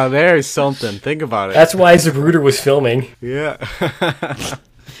 That now there's something. Think about it. that's why Zapruder was filming. Yeah.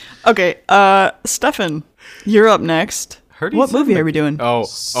 Okay, Stefan, you're up next. Heard he What said movie that. are we doing? Oh.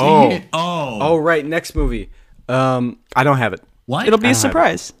 Oh. Right. Next movie. I don't have it. What? It'll be a don't have it.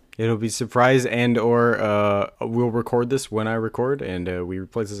 surprise. It'll be surprise and or we'll record this when I record and we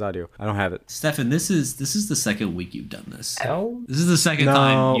replace this audio. I don't have it. Stefan, this is the second week you've done this. How? This is the second No,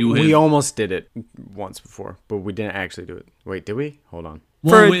 time you have. we almost did it once before, but we didn't actually do it. Wait, did we? Hold on.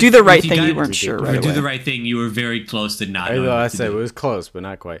 For Do the Right Thing, guys- you weren't sure For right Do away. the Right Thing, you were very close to not I knowing know I what to said it do. was close, but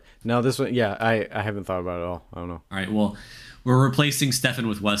not quite. No, this one, yeah, I haven't thought about it at all. I don't know. All right, well, we're replacing Stefan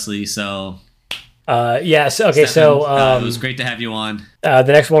with Wesley, so Yes. Okay. Stefan, it was great to have you on. The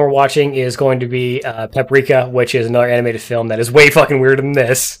next one we're watching is going to be Paprika, which is another animated film that is way fucking weirder than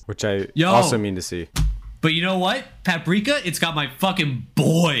this. Which I Yo. also mean to see. But you know what? Paprika, it's got my fucking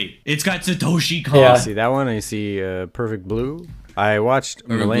boy. It's got Satoshi Kon. Yeah. I see that one. I see Perfect Blue. I watched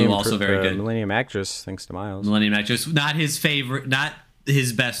Blue, Millennium, also very good. Millennium Actress, thanks to Miles. Millennium Actress, not his favorite, not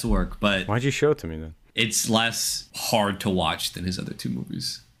his best work, but Why'd you show it to me then? it's less hard to watch than his other two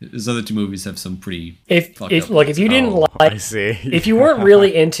movies. His other two movies have some pretty If fucked if up look, if you didn't Oh, like, I see. if you weren't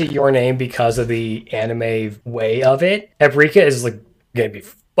really into Your Name because of the anime way of it, Paprika is like gonna be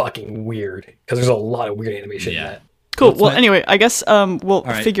fucking weird because there's a lot of weird animation in Yeah. that. Cool. Well, what- anyway, I guess we'll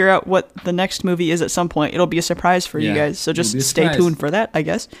right. figure out what the next movie is at some point. It'll be a surprise for you Yeah, guys, so it'll just be a stay surprise. tuned for that, I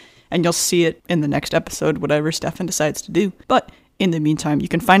guess. And you'll see it in the next episode, whatever Stefan decides to do. But in the meantime, you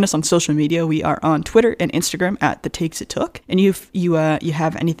can find us on social media. We are on Twitter and Instagram at The Takes It Took. And if you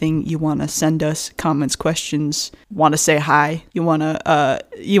have anything you want to send us, comments, questions, want to say hi, you want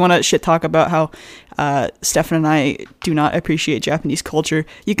to shit talk about how Stefan and I do not appreciate Japanese culture,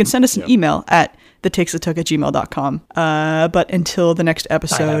 you can send us an email at thetakesittook at gmail.com. But until the next I have a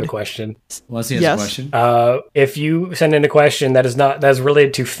episode, question. Wesley has Yes. a question. If you send in a question that is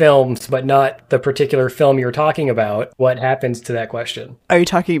related to films, but not the particular film you're talking about, what happens to that question? are you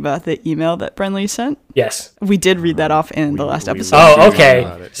talking about the email that Brenly sent? Yes. We did read that off in the last we episode. read Oh, about okay.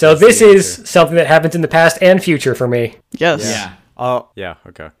 it. So That's this the is answer. something that happens in the past and future for me. Yes. Yeah. Oh, yeah,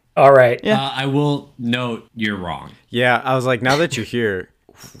 okay. All right. Yeah. I will note you're wrong. Yeah, I was like, now that you're here,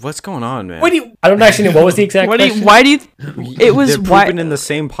 what's going on, man? What do you? I don't actually know what was the exact question. Why do you? It was They're why. pooping in the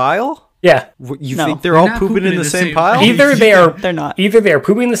same pile? Yeah. You No. think they're all not pooping in the same pile. pile? Either they are They're not. Either they are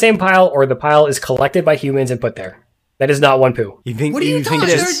pooping in the same pile, or the pile is collected by humans and put there. That is not one poo. You think? What are you think talking?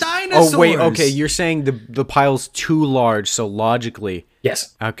 it is? They're Oh wait, dinosaurs. okay. You're saying the pile's too large, so logically,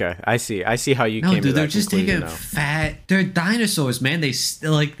 Yes. okay. I see how you No, came to dude, they're that just conclusion taking now. fat. They're dinosaurs, man. They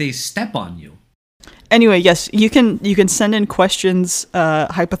step on you. Anyway, yes, you can send in questions,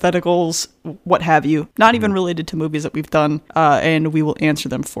 hypotheticals, what have you, not even related to movies that we've done, and we will answer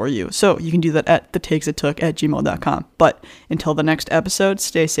them for you. So you can do that at thetakesittook at gmail.com. But until the next episode,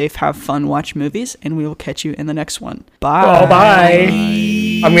 stay safe, have fun, watch movies, and we will catch you in the next one. Bye. Oh, bye.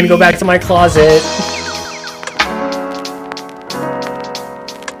 I'm gonna go back to my closet.